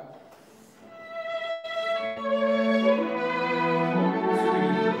ったら。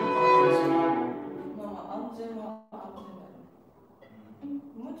安全は安全だよね。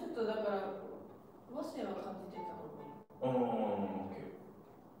もうちょっとだから和声は感じてた方がいい。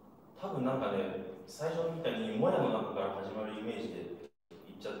多分なんかね、最初みたいにもやの中から始まるイメージで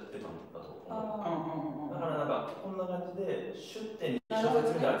いっちゃってたんだと思う。だからなんかこんな感じで出典に小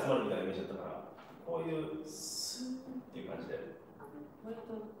説みたいに集まるみたいなイメージだったから、こういうスーっていう感じで。割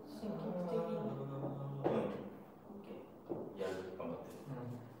と積極的に。やる、頑張って。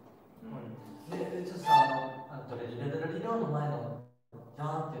で、ちょっとさ、リロの前のジャ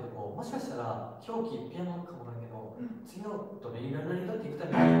ーンっていうとこ、もしかしたら表記ピアノかもわからんけど、次のドレリラリラっていくた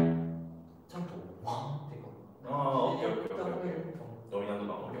めにちゃんとワンってこう。オッケー。ドミナント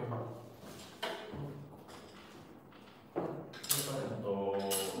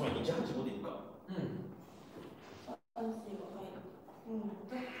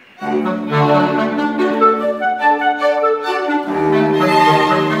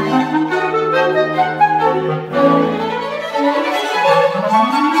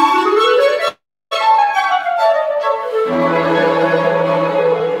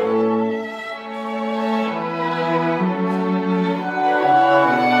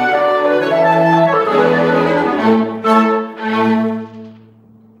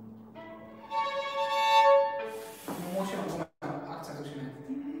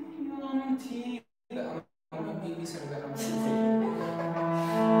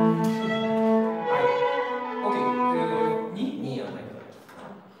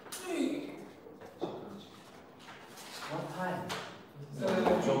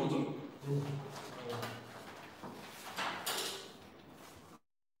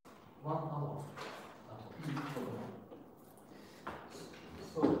So,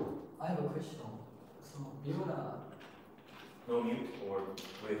 I have a question. So, viola. No mute or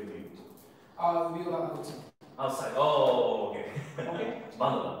with mute? Viola outside. Outside. Oh, okay. Okay. バ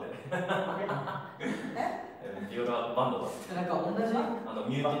ンドだって。ビオラバンドだって。なんか同じ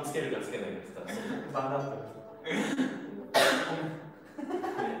ミュートつけるかつけないかって言ったら、バンドだって。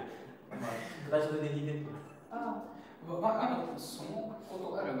大丈夫で聞いてって。そのこ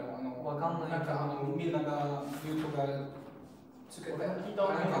とあるのわかんない。なんかみんながミュートがつけて、聞いた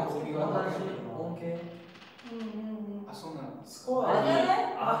音系。あ、そうなの。スコア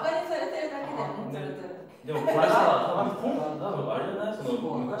ね、バカにされてるだけでモーツァルト。でもこれさ、多分あれじゃない、その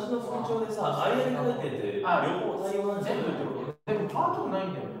昔の風潮でさ、ああいう書いてて、両方対応なんですよ。でもパートないん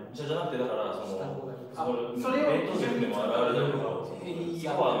だよね。じゃなくて、だからそのそれをベートーベンでもあるだけど、ス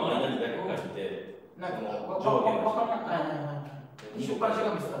コアの間にだけ書いて、なんか上下のわかんない。出版社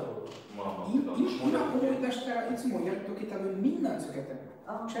が見せたと。今思い出したらいつもやるとき多分みんなつけてる。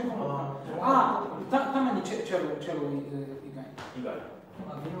チェロたまにチェロ以外。以外。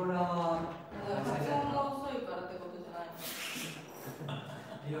ビオラは発音が遅いからってことじゃない。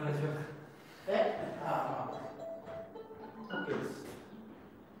ビオラジョーク。OK です。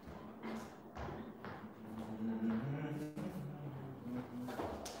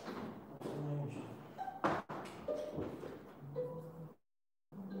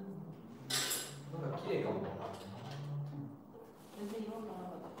なんか綺麗かも。全然違和感な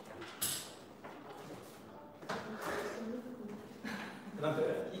かった。なんで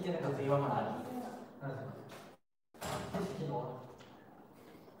聞いてなかった。違和感ない。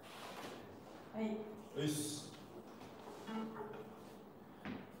はい。よし。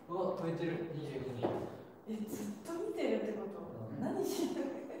うわ、止めてる。22人。ずっと見てるってこと？何してる？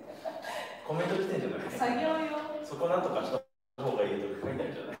コメント来てんじゃない？作業用。そこなんとかした方がいいとか書いてあ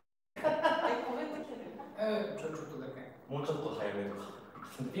るじゃない？コメント来てる。ちょっとだけ。もうちょっと早めとか。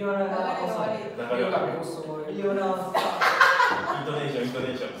ビオラが遅い。流れが遅い。ビオラはイントネーションみた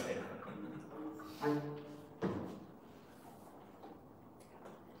いな。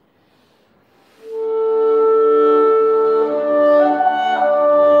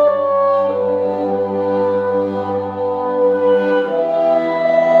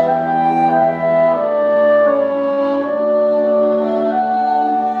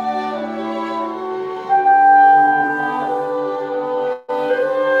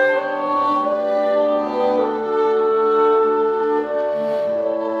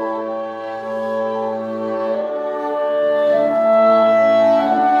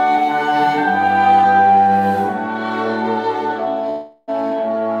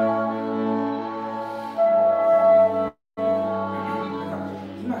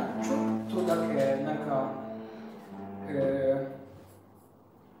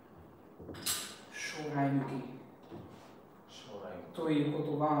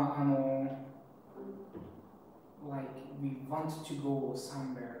to go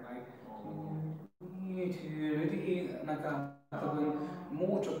somewhere like なんか多分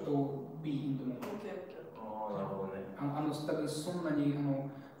もうちょっと be in the moment ああ、なるほどね。多分そんなに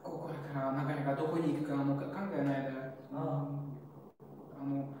これから流れがどこに行くか考えないで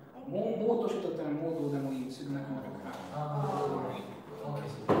もう年だったらもうどうでもいいすぐなくなるからこ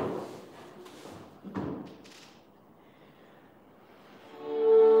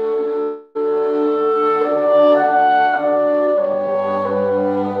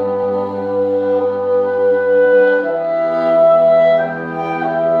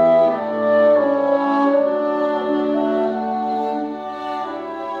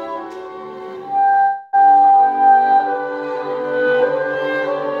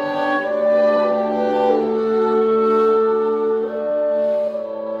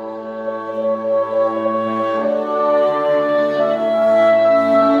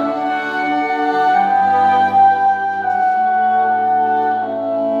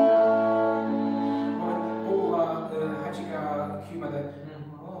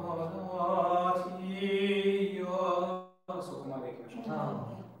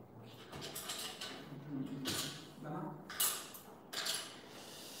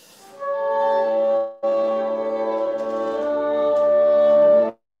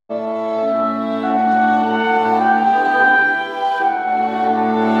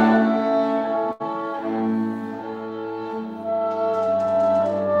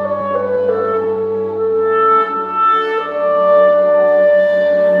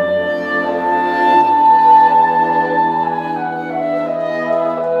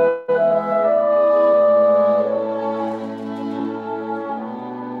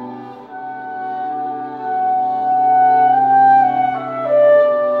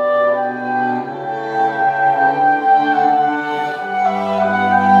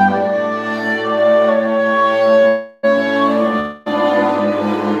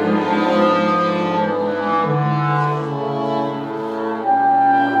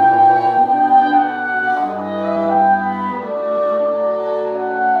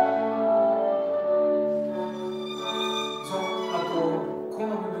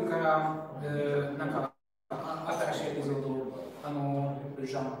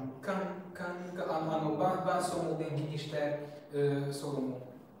カンカンカン伴奏も電気にしてソロも。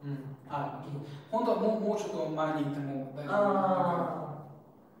本当はもうちょっと前に行っても大丈夫。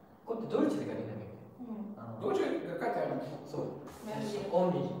これってドイツで書いてないんだっけ？ドイツで書いてあるの？そう。オ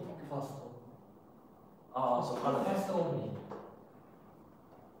ンリー、ファースト。ああ、そうからね。ファーストオンリ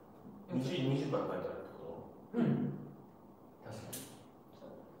ー。20から書いてあるってこと？うん。確かに。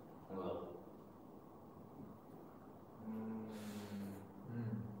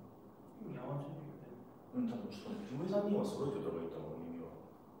意味合わせるよね。多分ちょっと木村さんには揃えておいた方がいいと思う、耳は。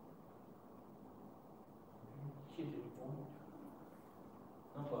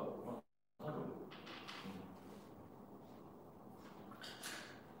なんか、ある。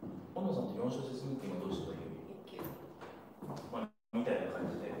本野さんって4小節目って今どうしてたっけ？みたいな感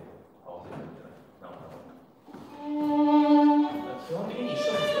じで合わせるんじゃない？なんか基本的に1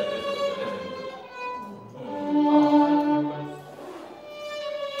小節やってるってことだよね、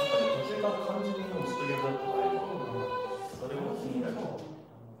途中から漢字的にもストレートだったから、それも気になる。でも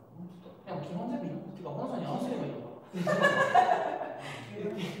基本全部っていうか、本さんに合わせればいいのか。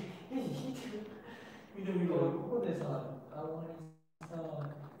ここでさ、ここ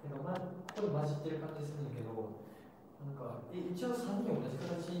で混じってる感じするんだけど、なんか一応3人同じ形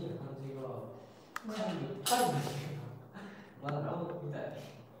な感じが、タイムまだみたい。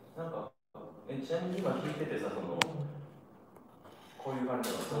なんか、ちなみに今弾いててさ、こういう感じ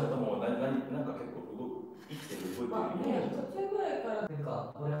なの？それともなんか結構生きてる動いてる？途中ぐらいから。なん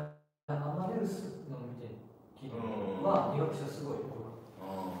か、俺、アマデウスの見て聞いては、2楽章すごい。こ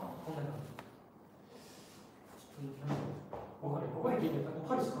んな感じ。ここで聞いて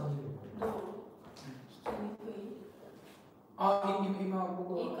パリス感じる。今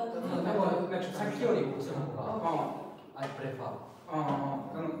僕はさっきよりこっちの方がI prefer。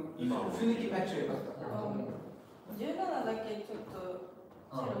雰囲気めっちゃ良かった。17だけちょっと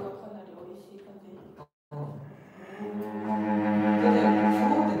チェロがかなり美味しい感じ。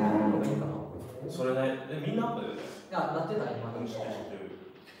それね、みんなアップで。いや、なってた今。知ってる。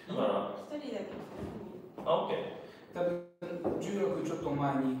だから、1人だけ。オッケー。多分16ちょっと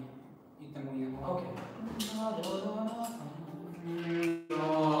前に行ってもいいのかな。オッケー。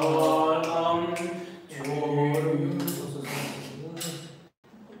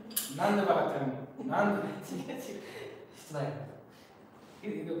なんで笑ってるの？なんで？してない。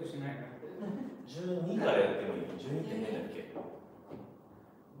ひどくしないから。12からやってもいい？ 12 って何だっけ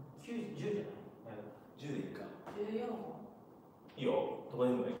？10じゃない？ 10でいいか。14もいいよ、どこで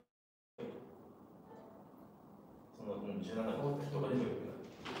もいい。17のどこでもいい。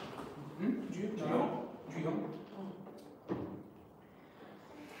14？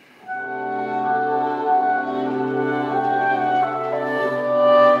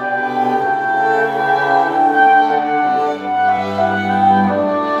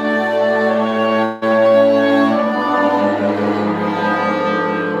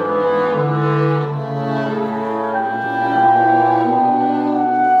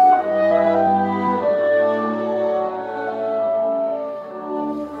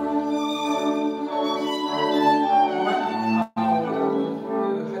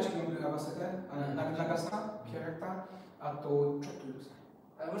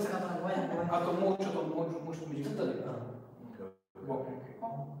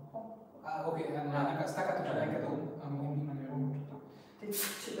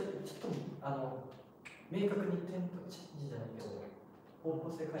明確にテンポチェンジじゃないけど、方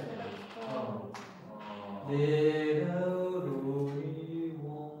向性変えてない。レラロリ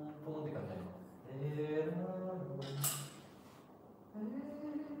モンポンって感じだよ。レラロリ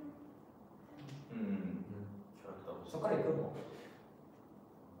そっから行くの？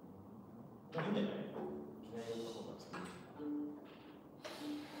いいんじゃない？いきなりやった方が作る。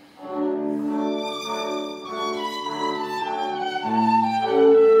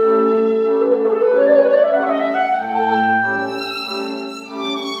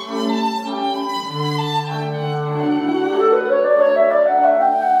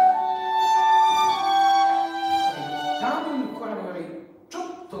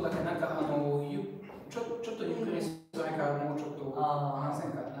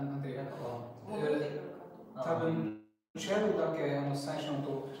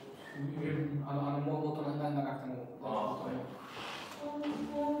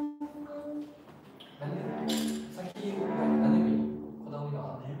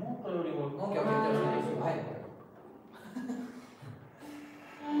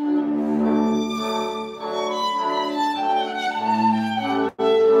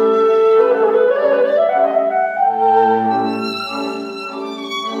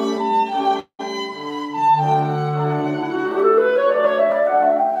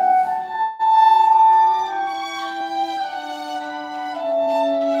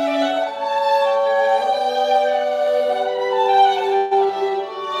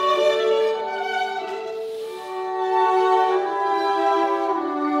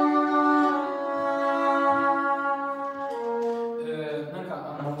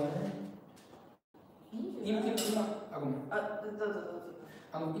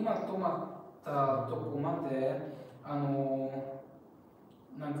今止まったとこまでな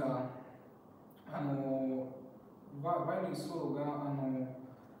んかバイオリンソロが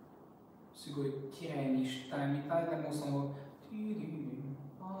すごいきれいにしたいみたいでもその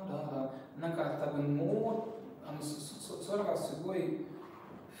なんか多分もうそれがすごい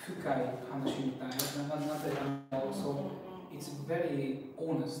深い話みたいなそう、it's very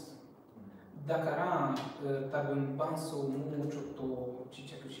honest だから多分伴奏もちょっとちっ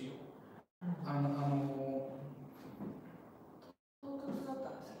ちゃくしよう唐突だった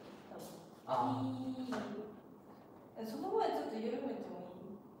んですよ多分その前ちょっと緩めても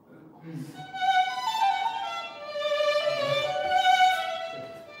いい？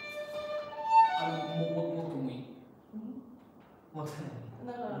もっともいい。もったい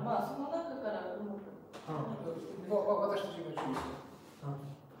ない。だからまあその中からうまく。私たちが注意する。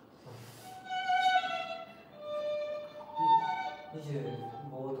25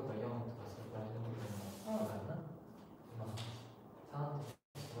とか4とかそれぐらいのことかな。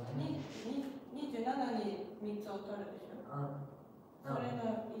27に3つを取るでしょ。それ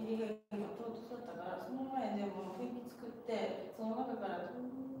の入りが唐突だったから、その前でも雰囲気作って、その中から。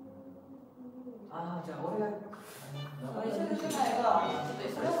じゃあ俺が一緒にしないがちょっと忙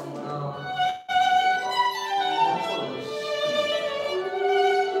しいな。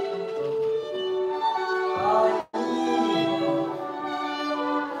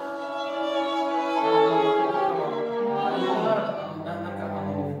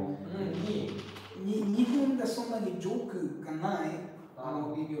日本でそんなにジョークがない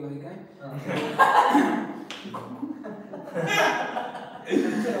ビデオがいいかい？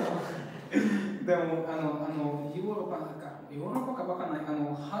でもヨーロッパかわかんないハ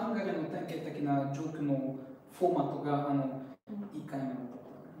ンガリーの典型的なジョークのフォーマットが1回目の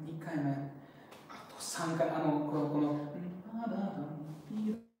2回目あと3回この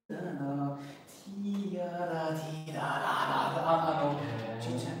ちっ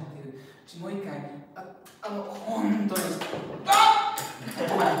ちゃいの出るもう一回本当に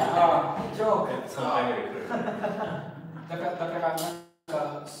ごめんジョーク3回目で来るだから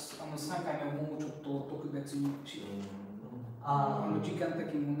3回目もうちょっと特別にしよう時間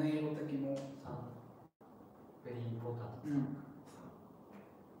的にも音色的にもベリーインポータント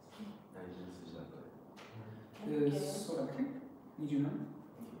大事な数字なんだねそうだっけ20万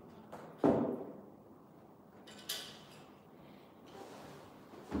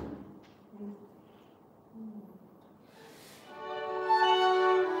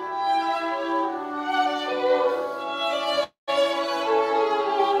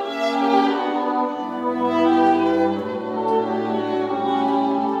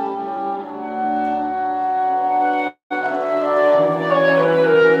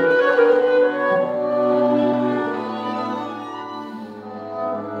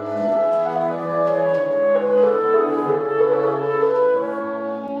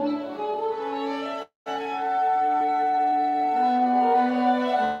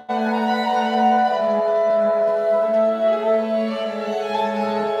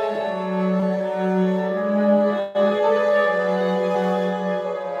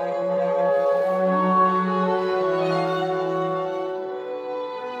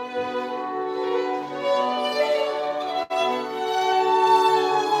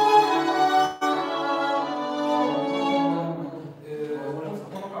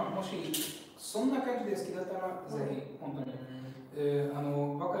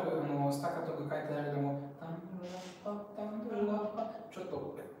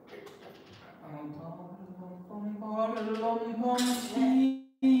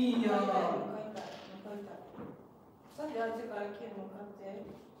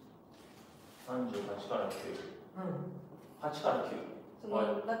38から9、8から9。その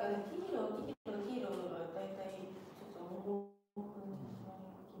だからね、黄色が大体ちょっと重く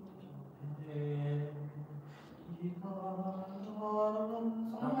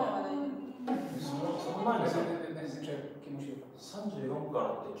その前に34から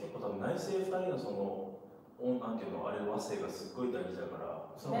って結構多分内声2人のそのなんていうのあれ和声がすっごい大事だか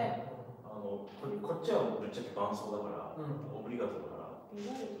ら、ね、こっちはぶっちゃけ伴奏だから、オブリガトだから。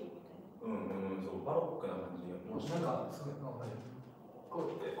そうバロックな感じでもうなんかすごいわかる。ここ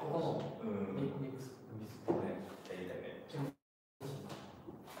のミックスね、やりたいね。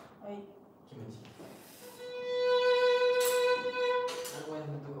はい。気持ちいい。応援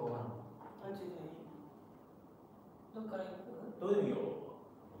のとこは。どっから行く？どうでもいいよ。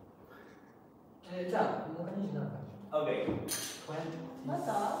じゃあもう27分。OK。また？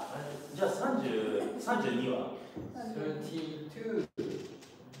じゃあ32は？ 32。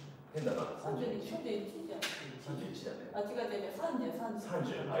変だな。31じゃん。31だね。あ、違う違う、30、30。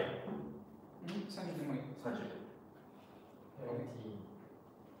30、はい。30でもいい。30。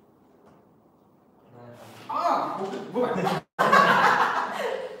ああ、ごめん。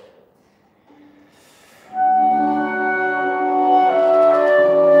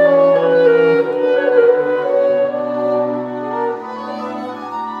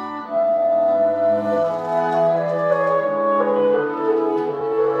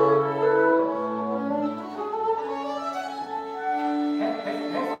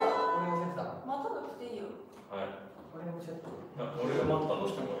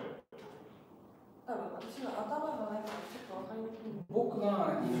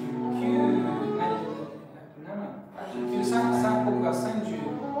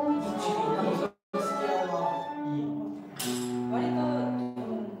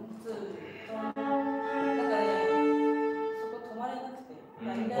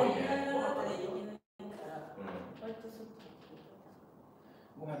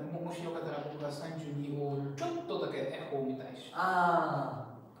もしよかったら僕が32をちょっとだけエコーみたいし。あ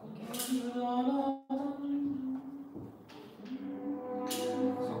あ。そ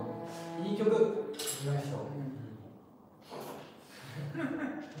う。いい曲。行きましょう。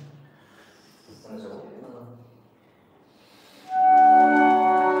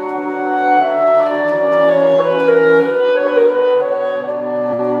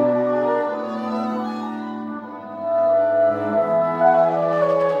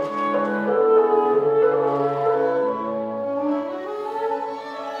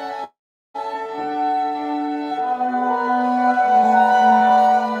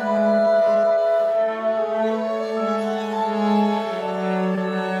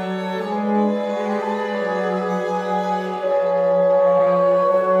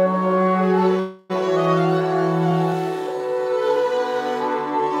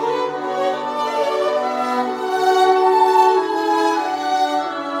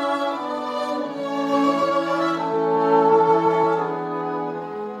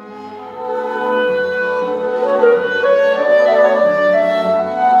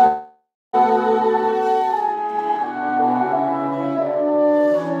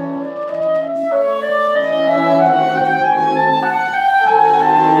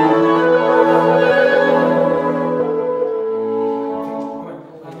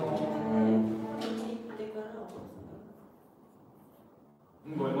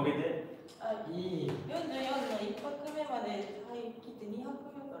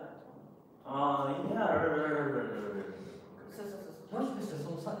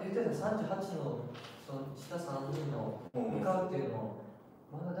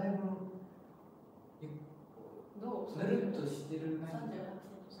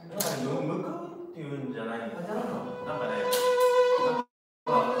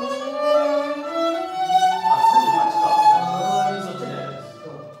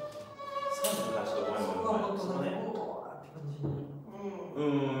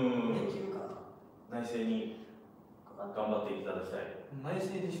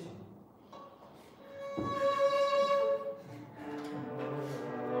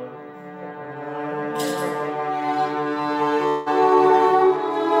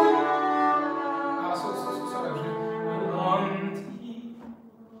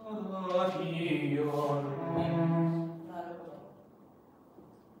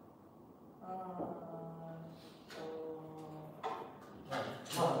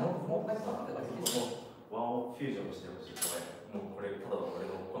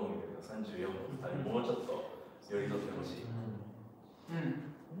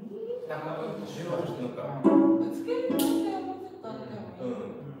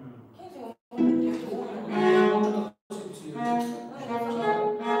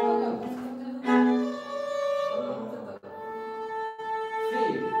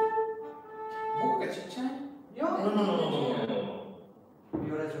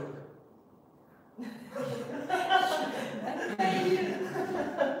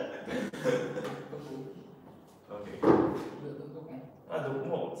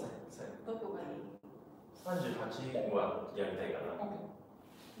38はやりたいかな。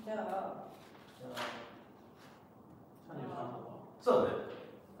じゃあ、そうだね。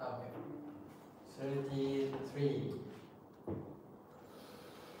33.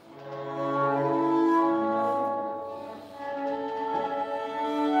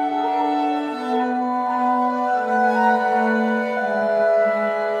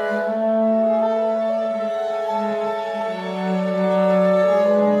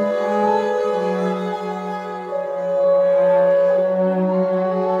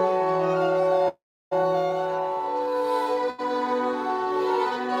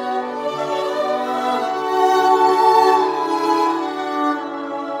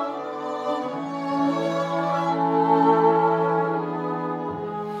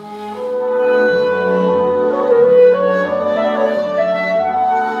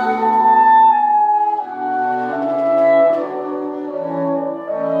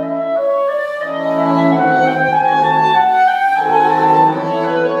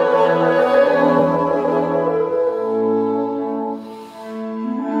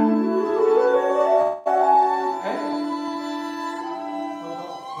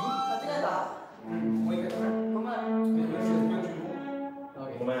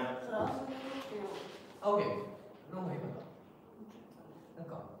 それ遊んでるってよ。あ、オッケー。ロングいいかな。なん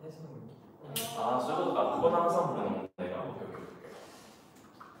か、そのああ、そういうことか。ここのアンサンブルの問題が。わ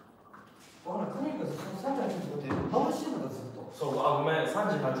からない。とにかくその3回のって回してるのがずっと。そう、あ、ごめん、38が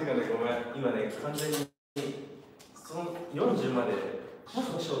ね、ごめん。今ね、完全にその40まで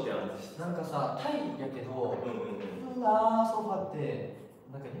焦点あるんです。なんかさ、タイやけど、ソファって、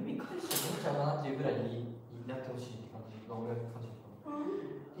なんか指返してどっちゃうかなっていうぐらいにやってほしいって感じが俺は感じる。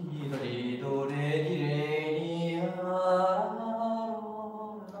リドリドレリレリアラ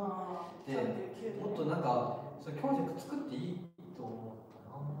ロでもっとなんかその強弱作っていいと思っ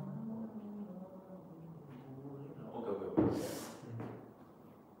たな。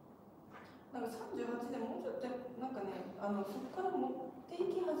なんか38でもうちょっとなんかね、そこから持っていき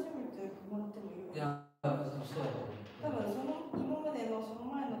始めてもらってもいいよ。いや、そうだと思う。多分その今までのその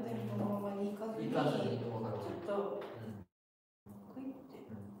前のテンポのままに行かずに、ちょっとクイって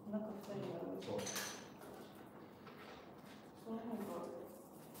なんか2人がそう。その方が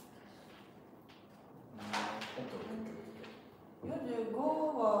45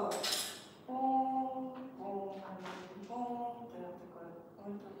はポーンポーンポーンってなってから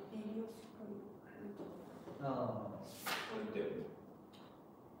割といいよしっかりああ。これって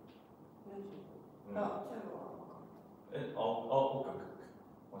45。あ、チェロはオッケーオッケー。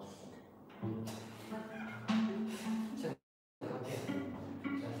マジ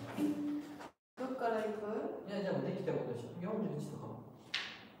どっから行く？いや、じゃあもうできたことでしょ。41とか。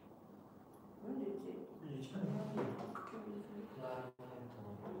41？41かな。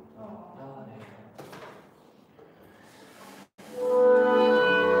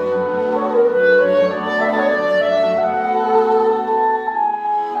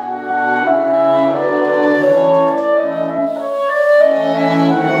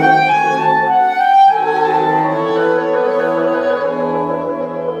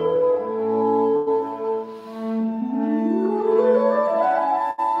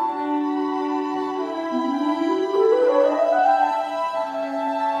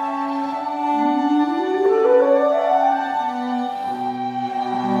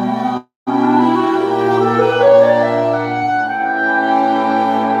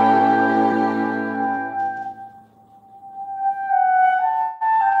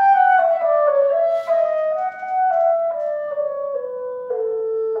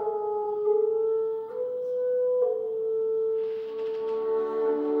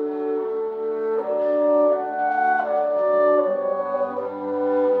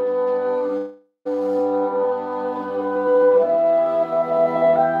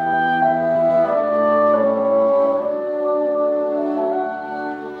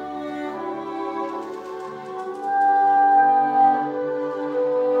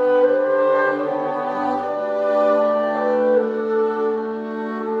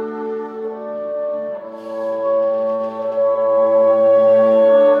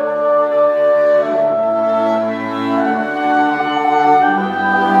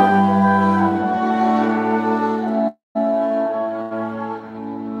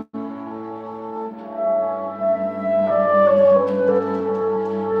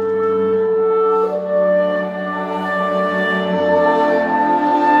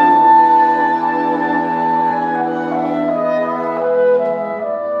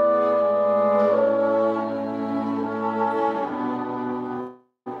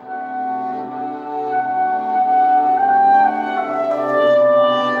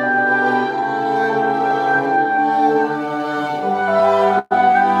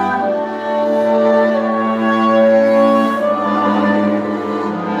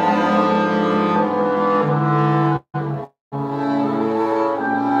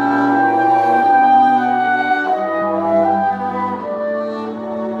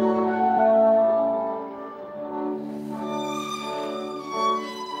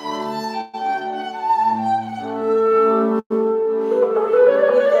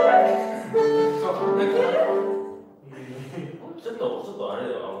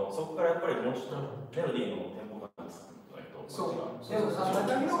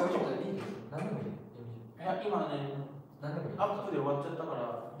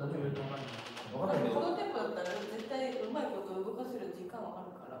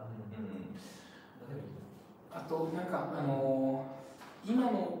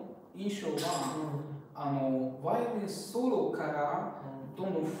今の印象は、バイオリンソロからど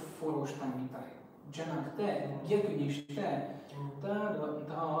んどんフォローしたみたいじゃなくて、逆にして、ダダダン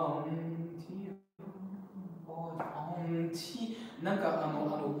ティなんか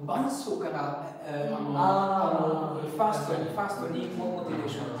伴奏からファーストにモチベー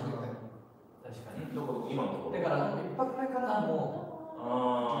ションをつけて。確かに。今のところ。だから一拍目からもうあ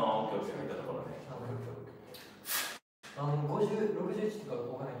あ、オッケーオッケー、入ったところね。50、61とか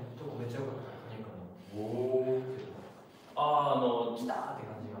ここら辺とこめっちゃ良かった。おお。ああ、来たーって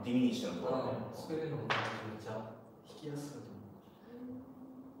感じが。ディミニッシュのところね。そういうのもめっちゃ弾きやすいと思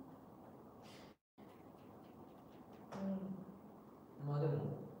う。まあで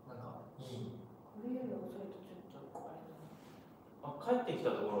も、なんかいい。これより遅いとちょっとあれだな。帰ってき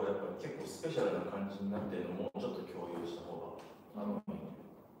たところはやっぱり結構スペシャルな感じになってるのもちょっと共有した方が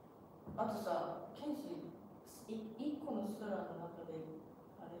あとさ、ケンシ一個のスラの中で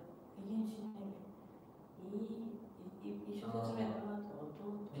あれ威厳しないね。一緒説明かなって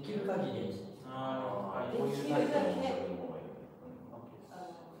音できる限り。ああ、でこういうタイプの音楽の方がいいね。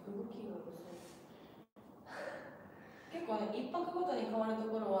動きがうるさい。結構ね、一拍ごとに変わる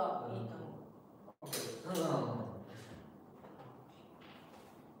ところはいいと思う。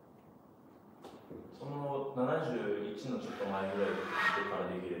その71のちょっと前ぐらいか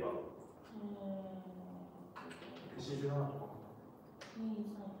らできれば。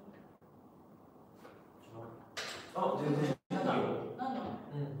あ、全然。何の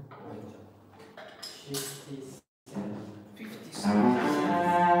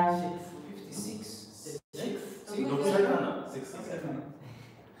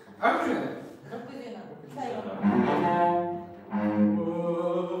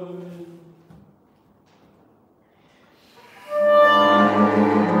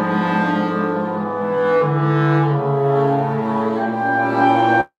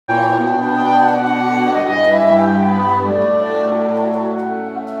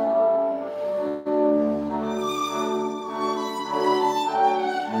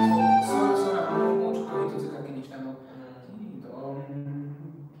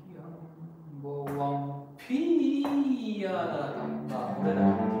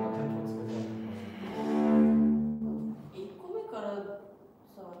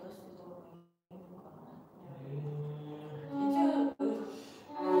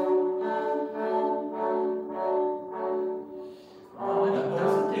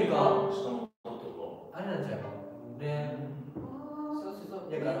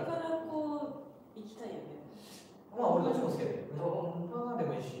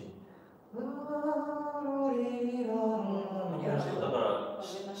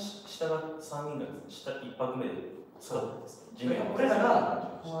これら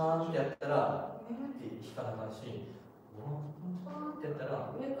がワーンってやったらって弾かなあかんし、ワーンってやったら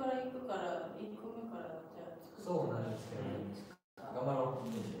上から行くから1個目からじゃあそうなんですけど、頑張ろ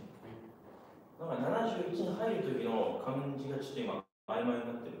う。なんか71に入る時の感じがちょっと今曖昧に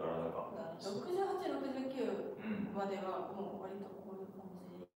なってるからなんか68、69まではもう割とこういう感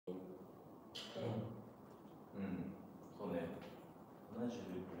じで、そうね、70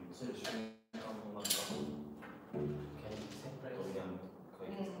に移る瞬間のなんかもう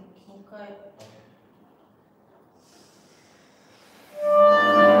一回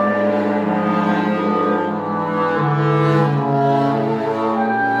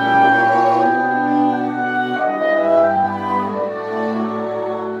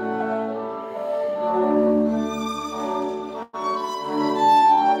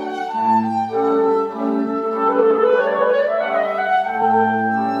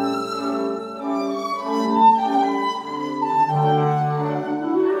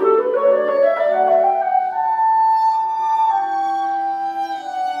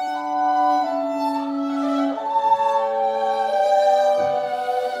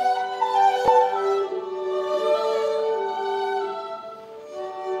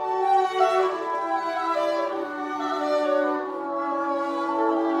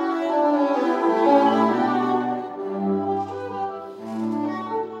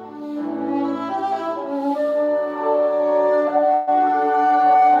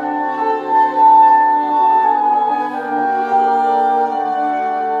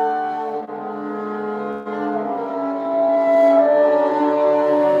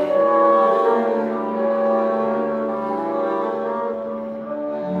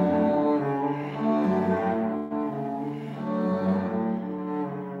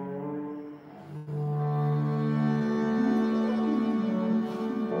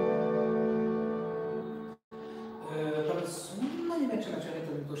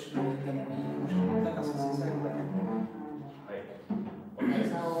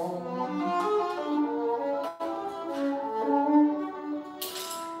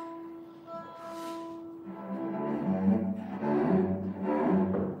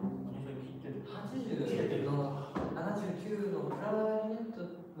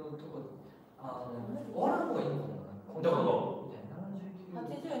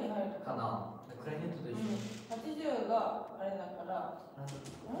80があれだから、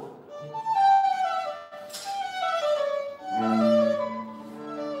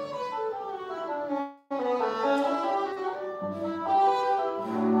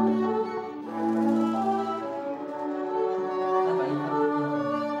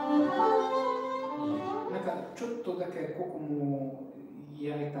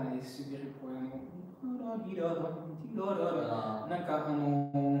なんか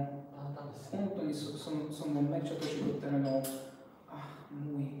本当にそのめっちゃ年取ってるの、もう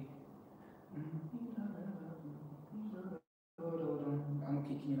いい。聞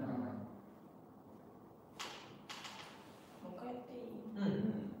きにならない。もう帰っていい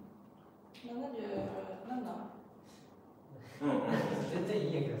？77？全然いい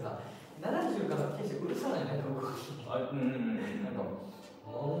んやけどさ、70から決してうるさないね、僕は。なんか77か。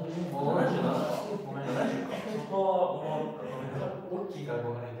そこは大きいから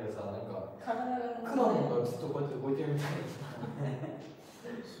分からないけどさ、なんか果物がずっとこうやって動いてるみたいな。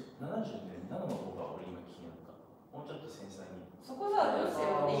77の方が俺今気になった。もうちょっと繊細に。そこさ、どうし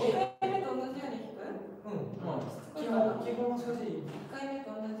よう。1回目と同じように弾く？基本はそれでいい。1回目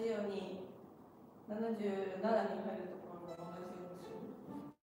と同じように77に入るところが同じよ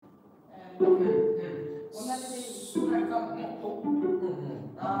うにする。同じでいい。それかもっと。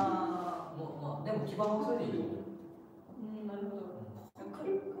でも基盤はそれでいいと思う。なるほど。黒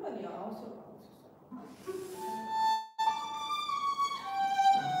には合わせようかな。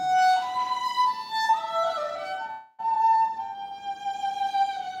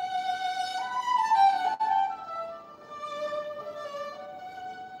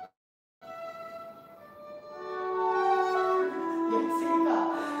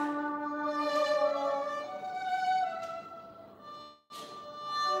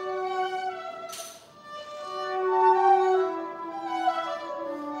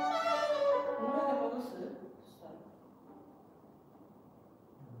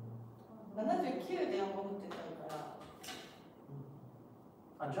79で思ってたから。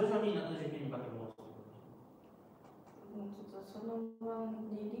徐々に79にかけ戻す。ちょっとそのまま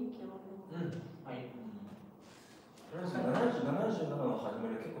に臨機応変。はい。77の始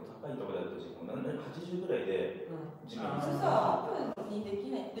まり結構高いところだったし、80ぐらいで地面に。それさ、アップにでき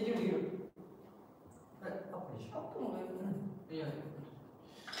ない。できる。アップにしよう。アップの方がよくない？いや。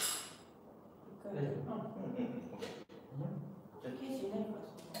ケースいないから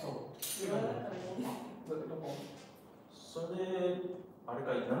さ。そう。それで、あれ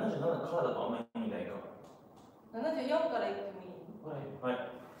か、77からだとあんまり意味ないか。74からいってもいい？はい。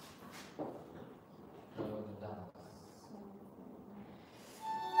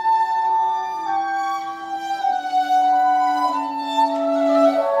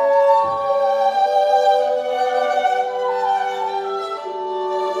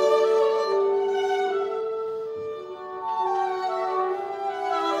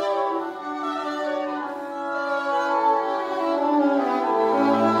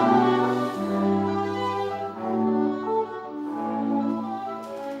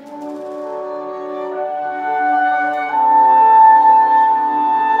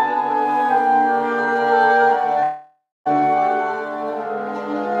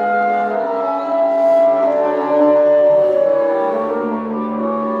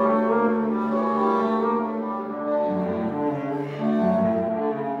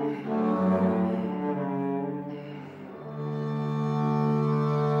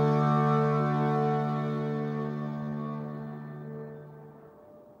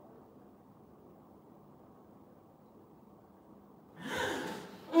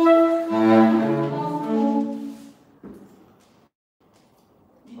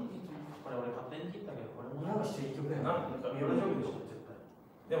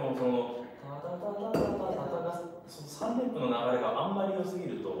でもその3連符の流れがあんまり良すぎ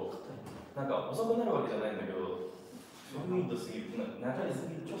るとなんか遅くなるわけじゃないんだけどフルインドすぎる、流れす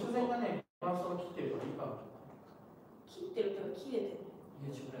ぎる。直線がね、バランスが切ってるからいいか。切ってるとか切れてる。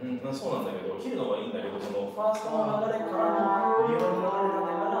そうなんだけど、切るのはいいんだけど、そのファーストの流れからのビオラの流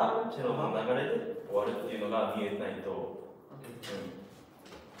れからチェロの流れで終わるっていうのが見えないと、多分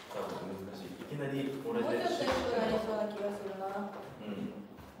難しい。いきなり俺で。もうちょっと良くなりそうな気がするな。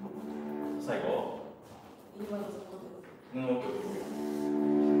最後今のそこで。で、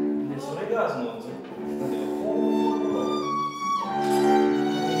それがその、なんていうの、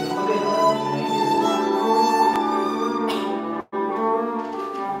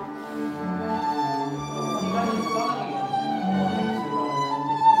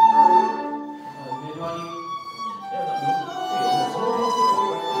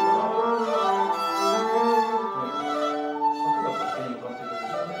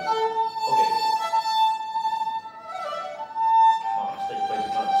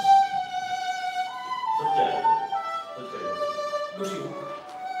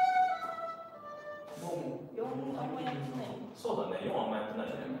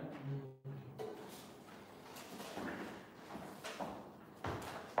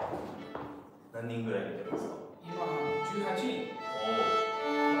何人ぐらい見てますか？今18人。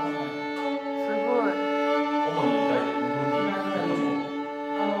すごい。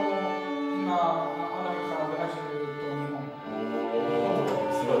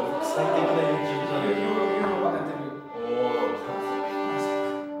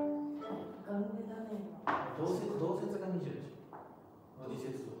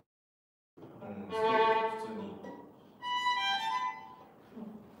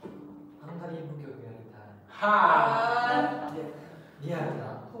はリアル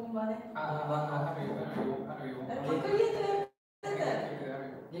な。本場ね。あるよ。あれ、パクリエとやってたよ。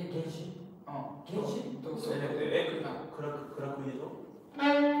原始クラクリエトは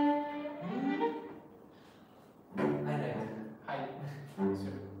い。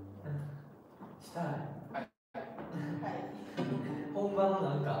したい。はい。本場の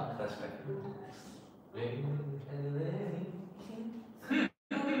なんか。確かに。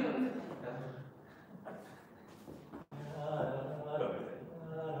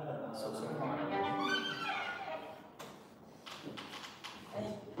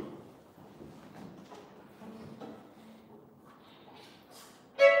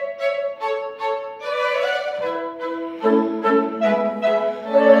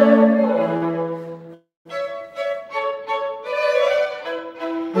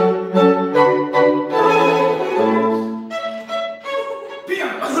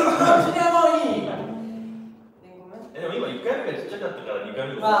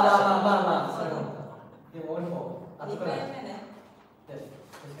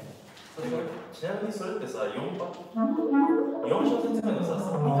ちなみにそれってさ、4小節目のさ、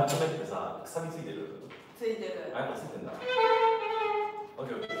2拍目ってさ、くさみついてる？ついてる。あ、やっぱついてんだ。オッ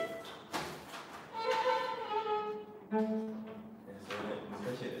ケーオッケー。それね、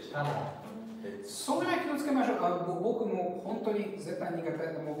難しいでしょ。それは気をつけましょう。僕も本当に絶対苦手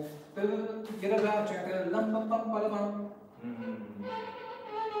でも、ゲララじゃなくて、ランパンパンパラパン。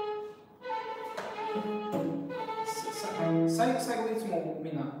最後いつもみ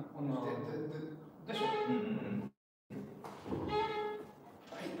んな同じでしょ。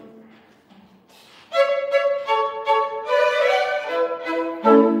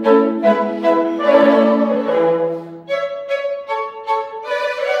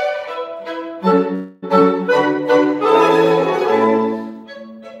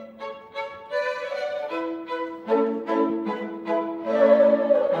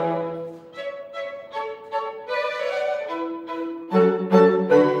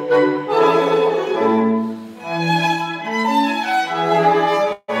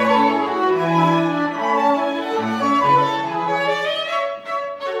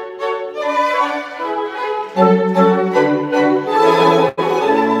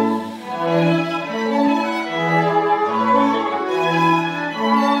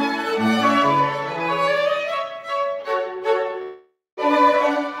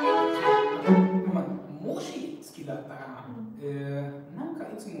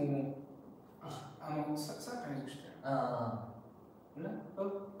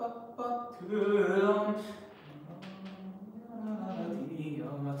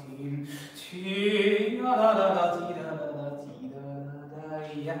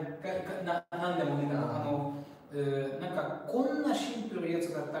なんでもいいな。なんかこんなシンプルなや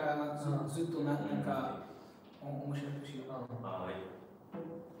つだったらずっとなんか面白くしよう。はい。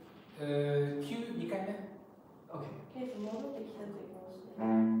2回目。ケース戻ってきたと言いますね。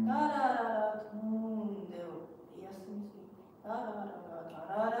ララララで休みすぎ。ラララ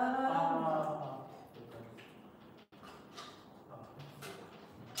ラララララ。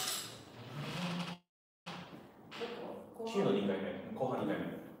9の2回目、後半2回目。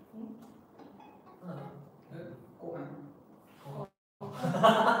後半。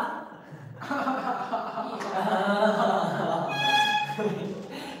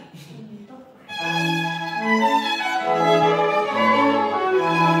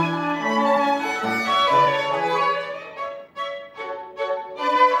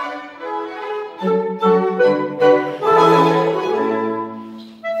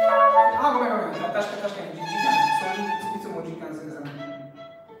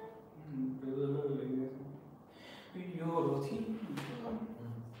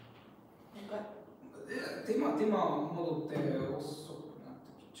手間戻って遅くなって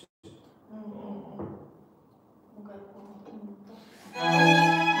きちゃう。もう一回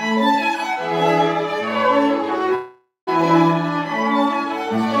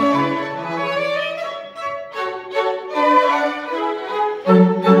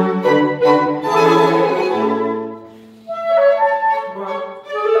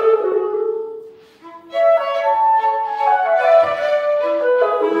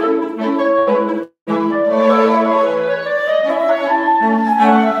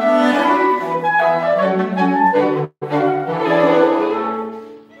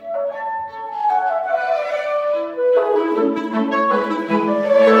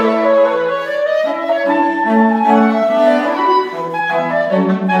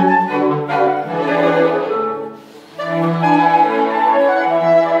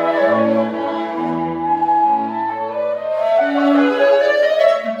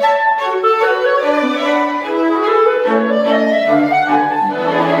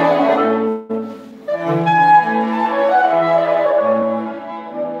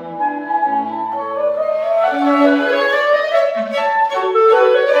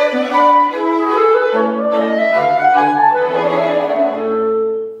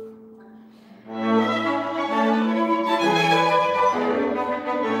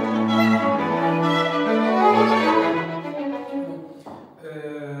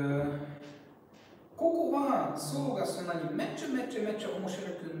ちゃ面白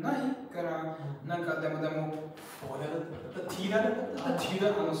くないから、なんかでも、それ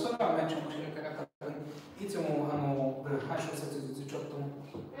はめっちゃ面白いから、多分いつも8小節ずつちょっと。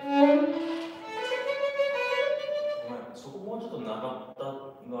そこもうちょっと長田っ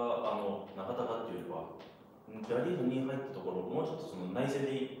ていうよりは、ジャリードに入ったところ、もうちょっとその内政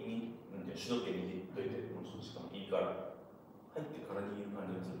で主導権握っといて、もうちょっとしかもいいから、入ってから握る感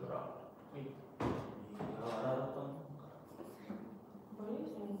じがするから。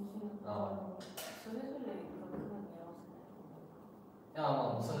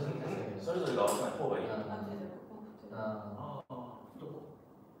それぞれが合わせない方がいい。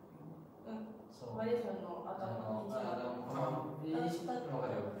バリエーションの頭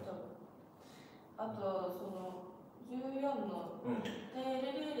あとその14のテレレレ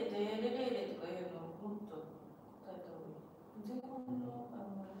レテレレレレとかいうのをもっと答えた方がいい。前半の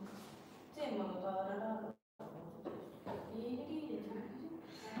テーマのダラララリリリリテ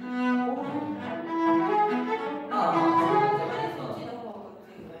結構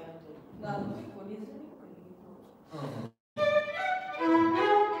リズ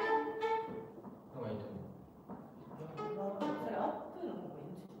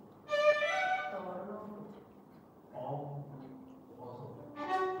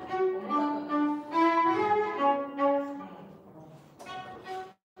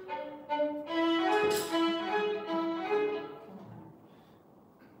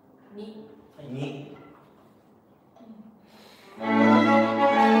ミックに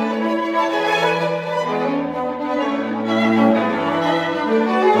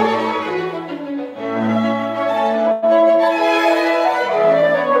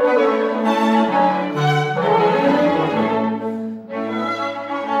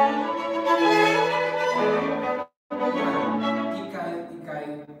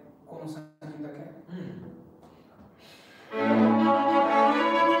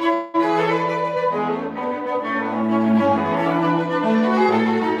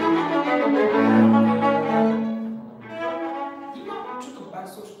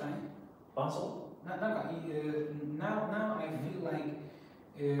Now I feel like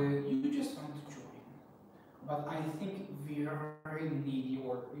you just want to join, but I think we really need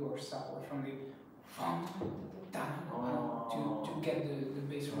your support from the to get the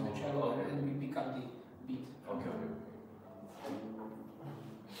bass from the cello and we pick up the beat. Okay.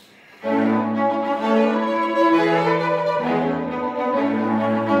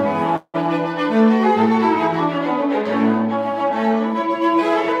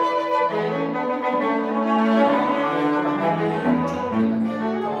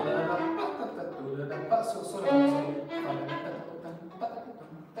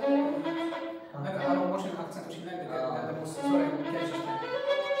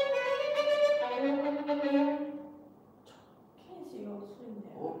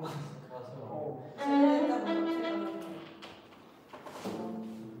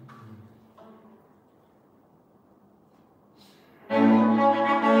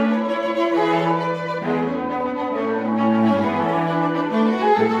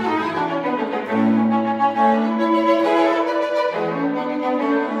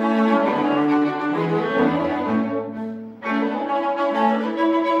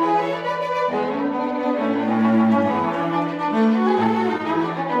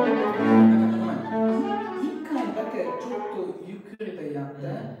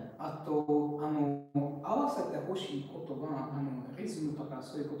リズムとか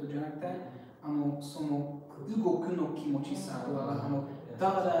そういうことじゃなくて、その動くの気持ちさとか、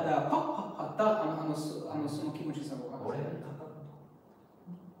ダダダダパッパッパッダその気持ちさとか。俺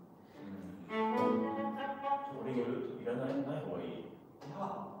いらない方がいい。もういいか。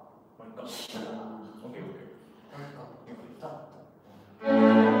オッケー。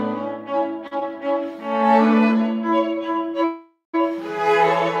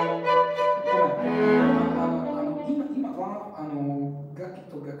楽器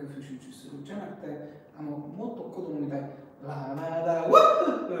と楽譜集中するじゃなくて、もっと子供みたいラララワッ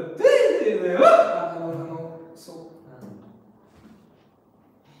フテーワそう。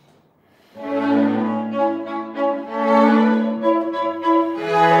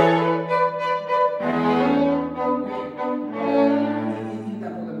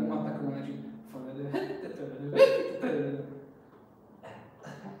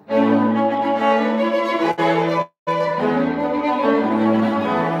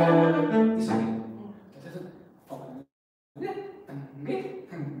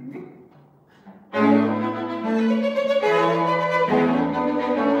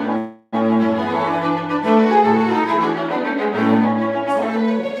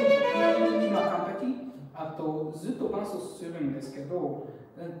ですけど、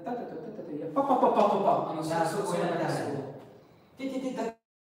タタタタタタパパパパパパそうなんですよ。てててた。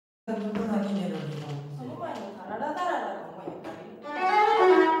その前のタララタララがもうやっぱり。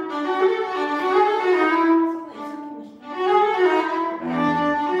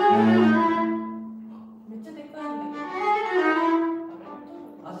めっちゃでかいんだけど。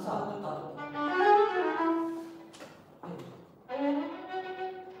あとさ、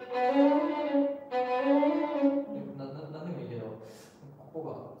なんでもいいけど、ここ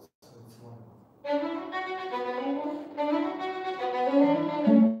がすごいつまんない。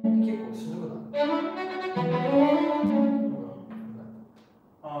結構しんどくない？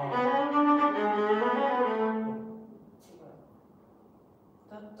ああ。違う。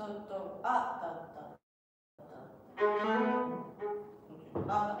だったと、あ、だった。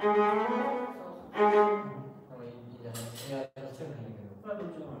あ、そうそう。いいんじゃない？いや、どっちでもいいんだけど。どっ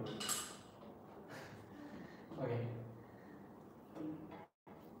ちでもいい。OK。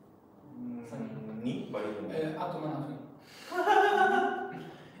2バイオリン。あと7分。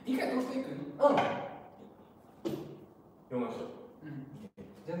一回どうしていくの？4箇所。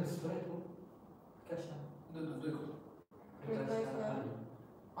全部ストレート？どういうこと？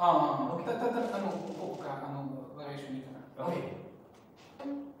ああ、ここか、バリエーションにかな。OK。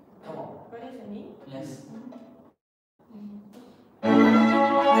Come on。バリエーションに？ Yes。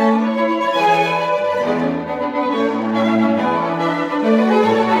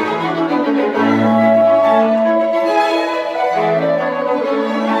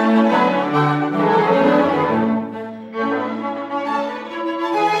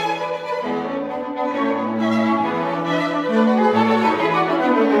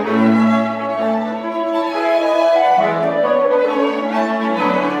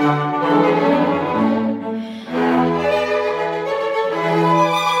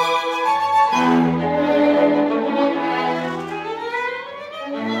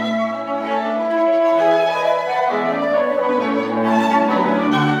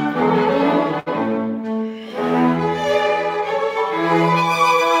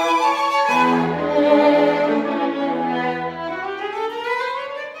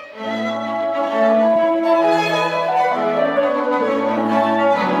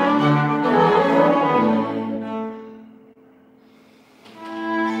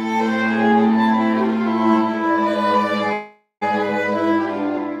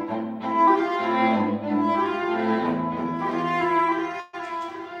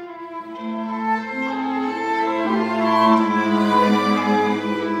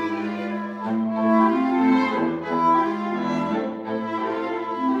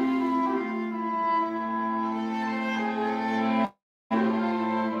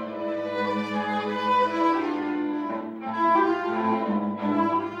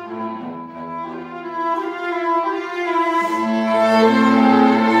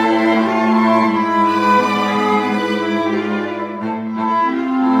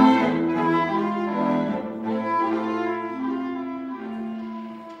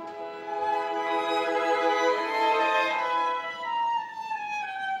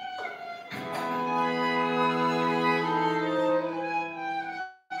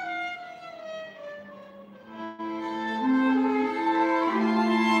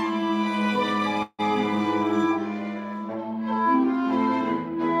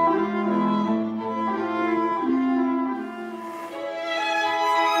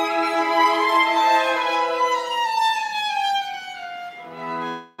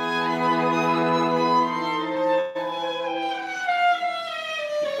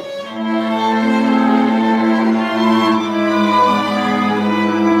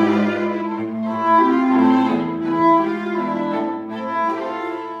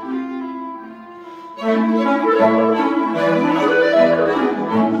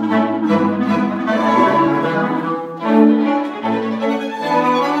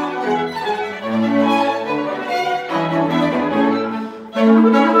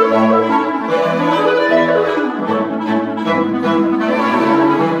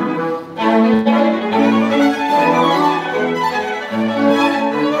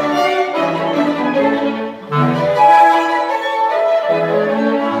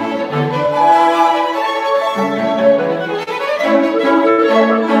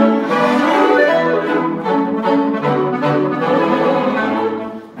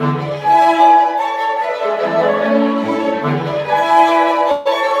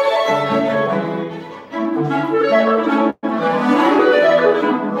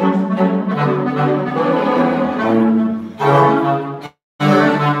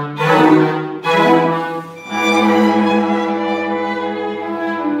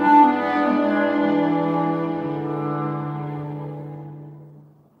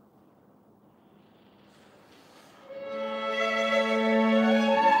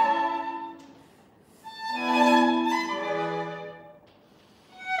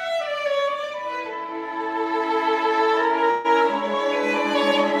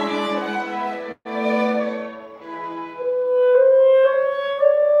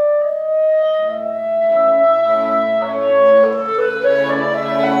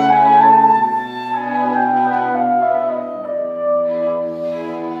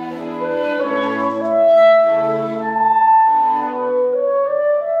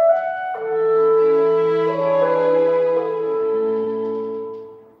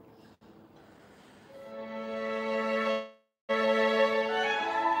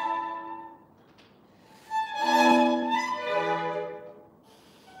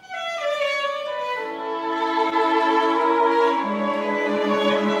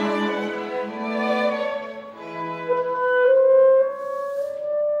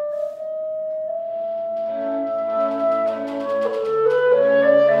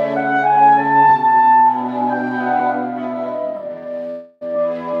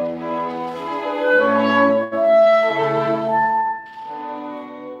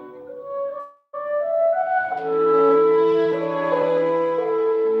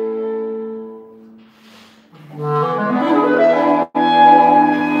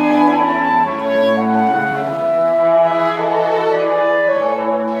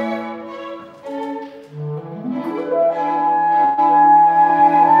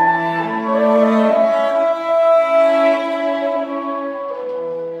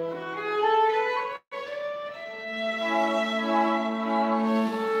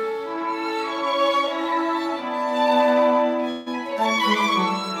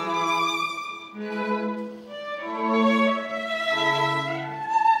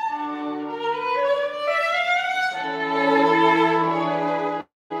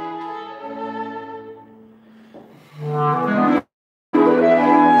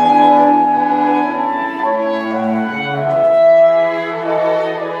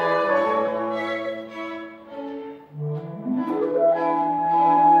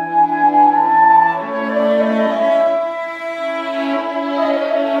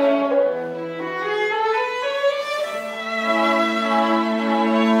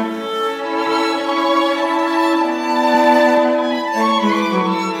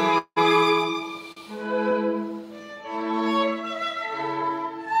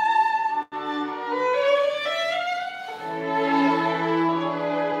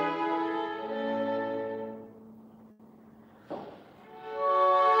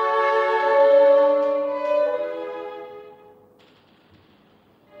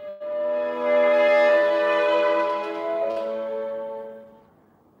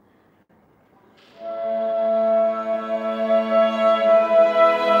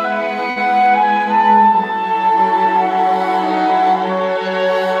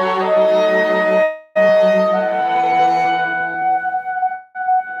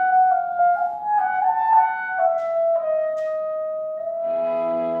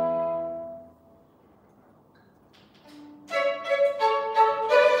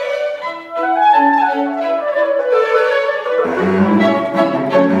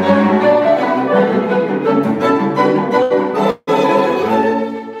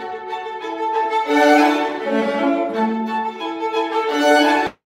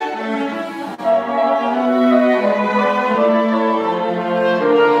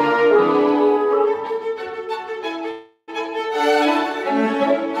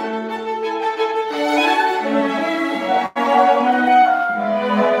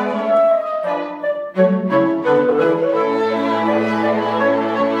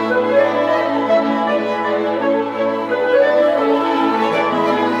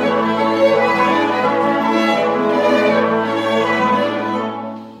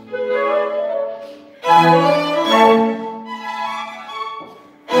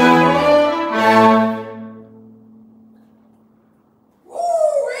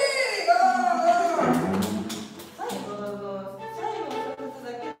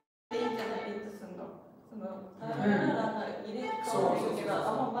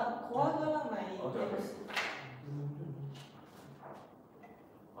もまあ怖がらないでほしい。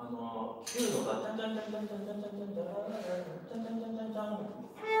9のさ、チャンチャンチャンチャンチャンチャンチャンチャンチャンチャンチャンチャンチャンチャンチャンの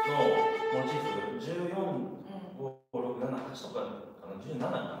モチーフ、14、5、6、7、8とか、17か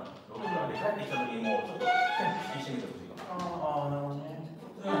な、6とかで帰ってきたときにもうちょっと意識してみてほしいかな。ああ、なるほどね。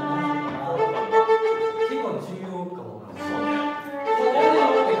結構重要かもな。そうね。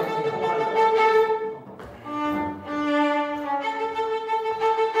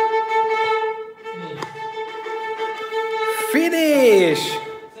Finish!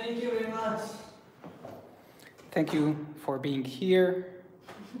 Thank you very much. Thank you for being here.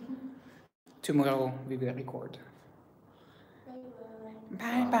 Tomorrow we will record.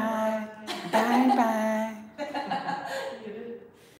 Bye bye. Bye bye.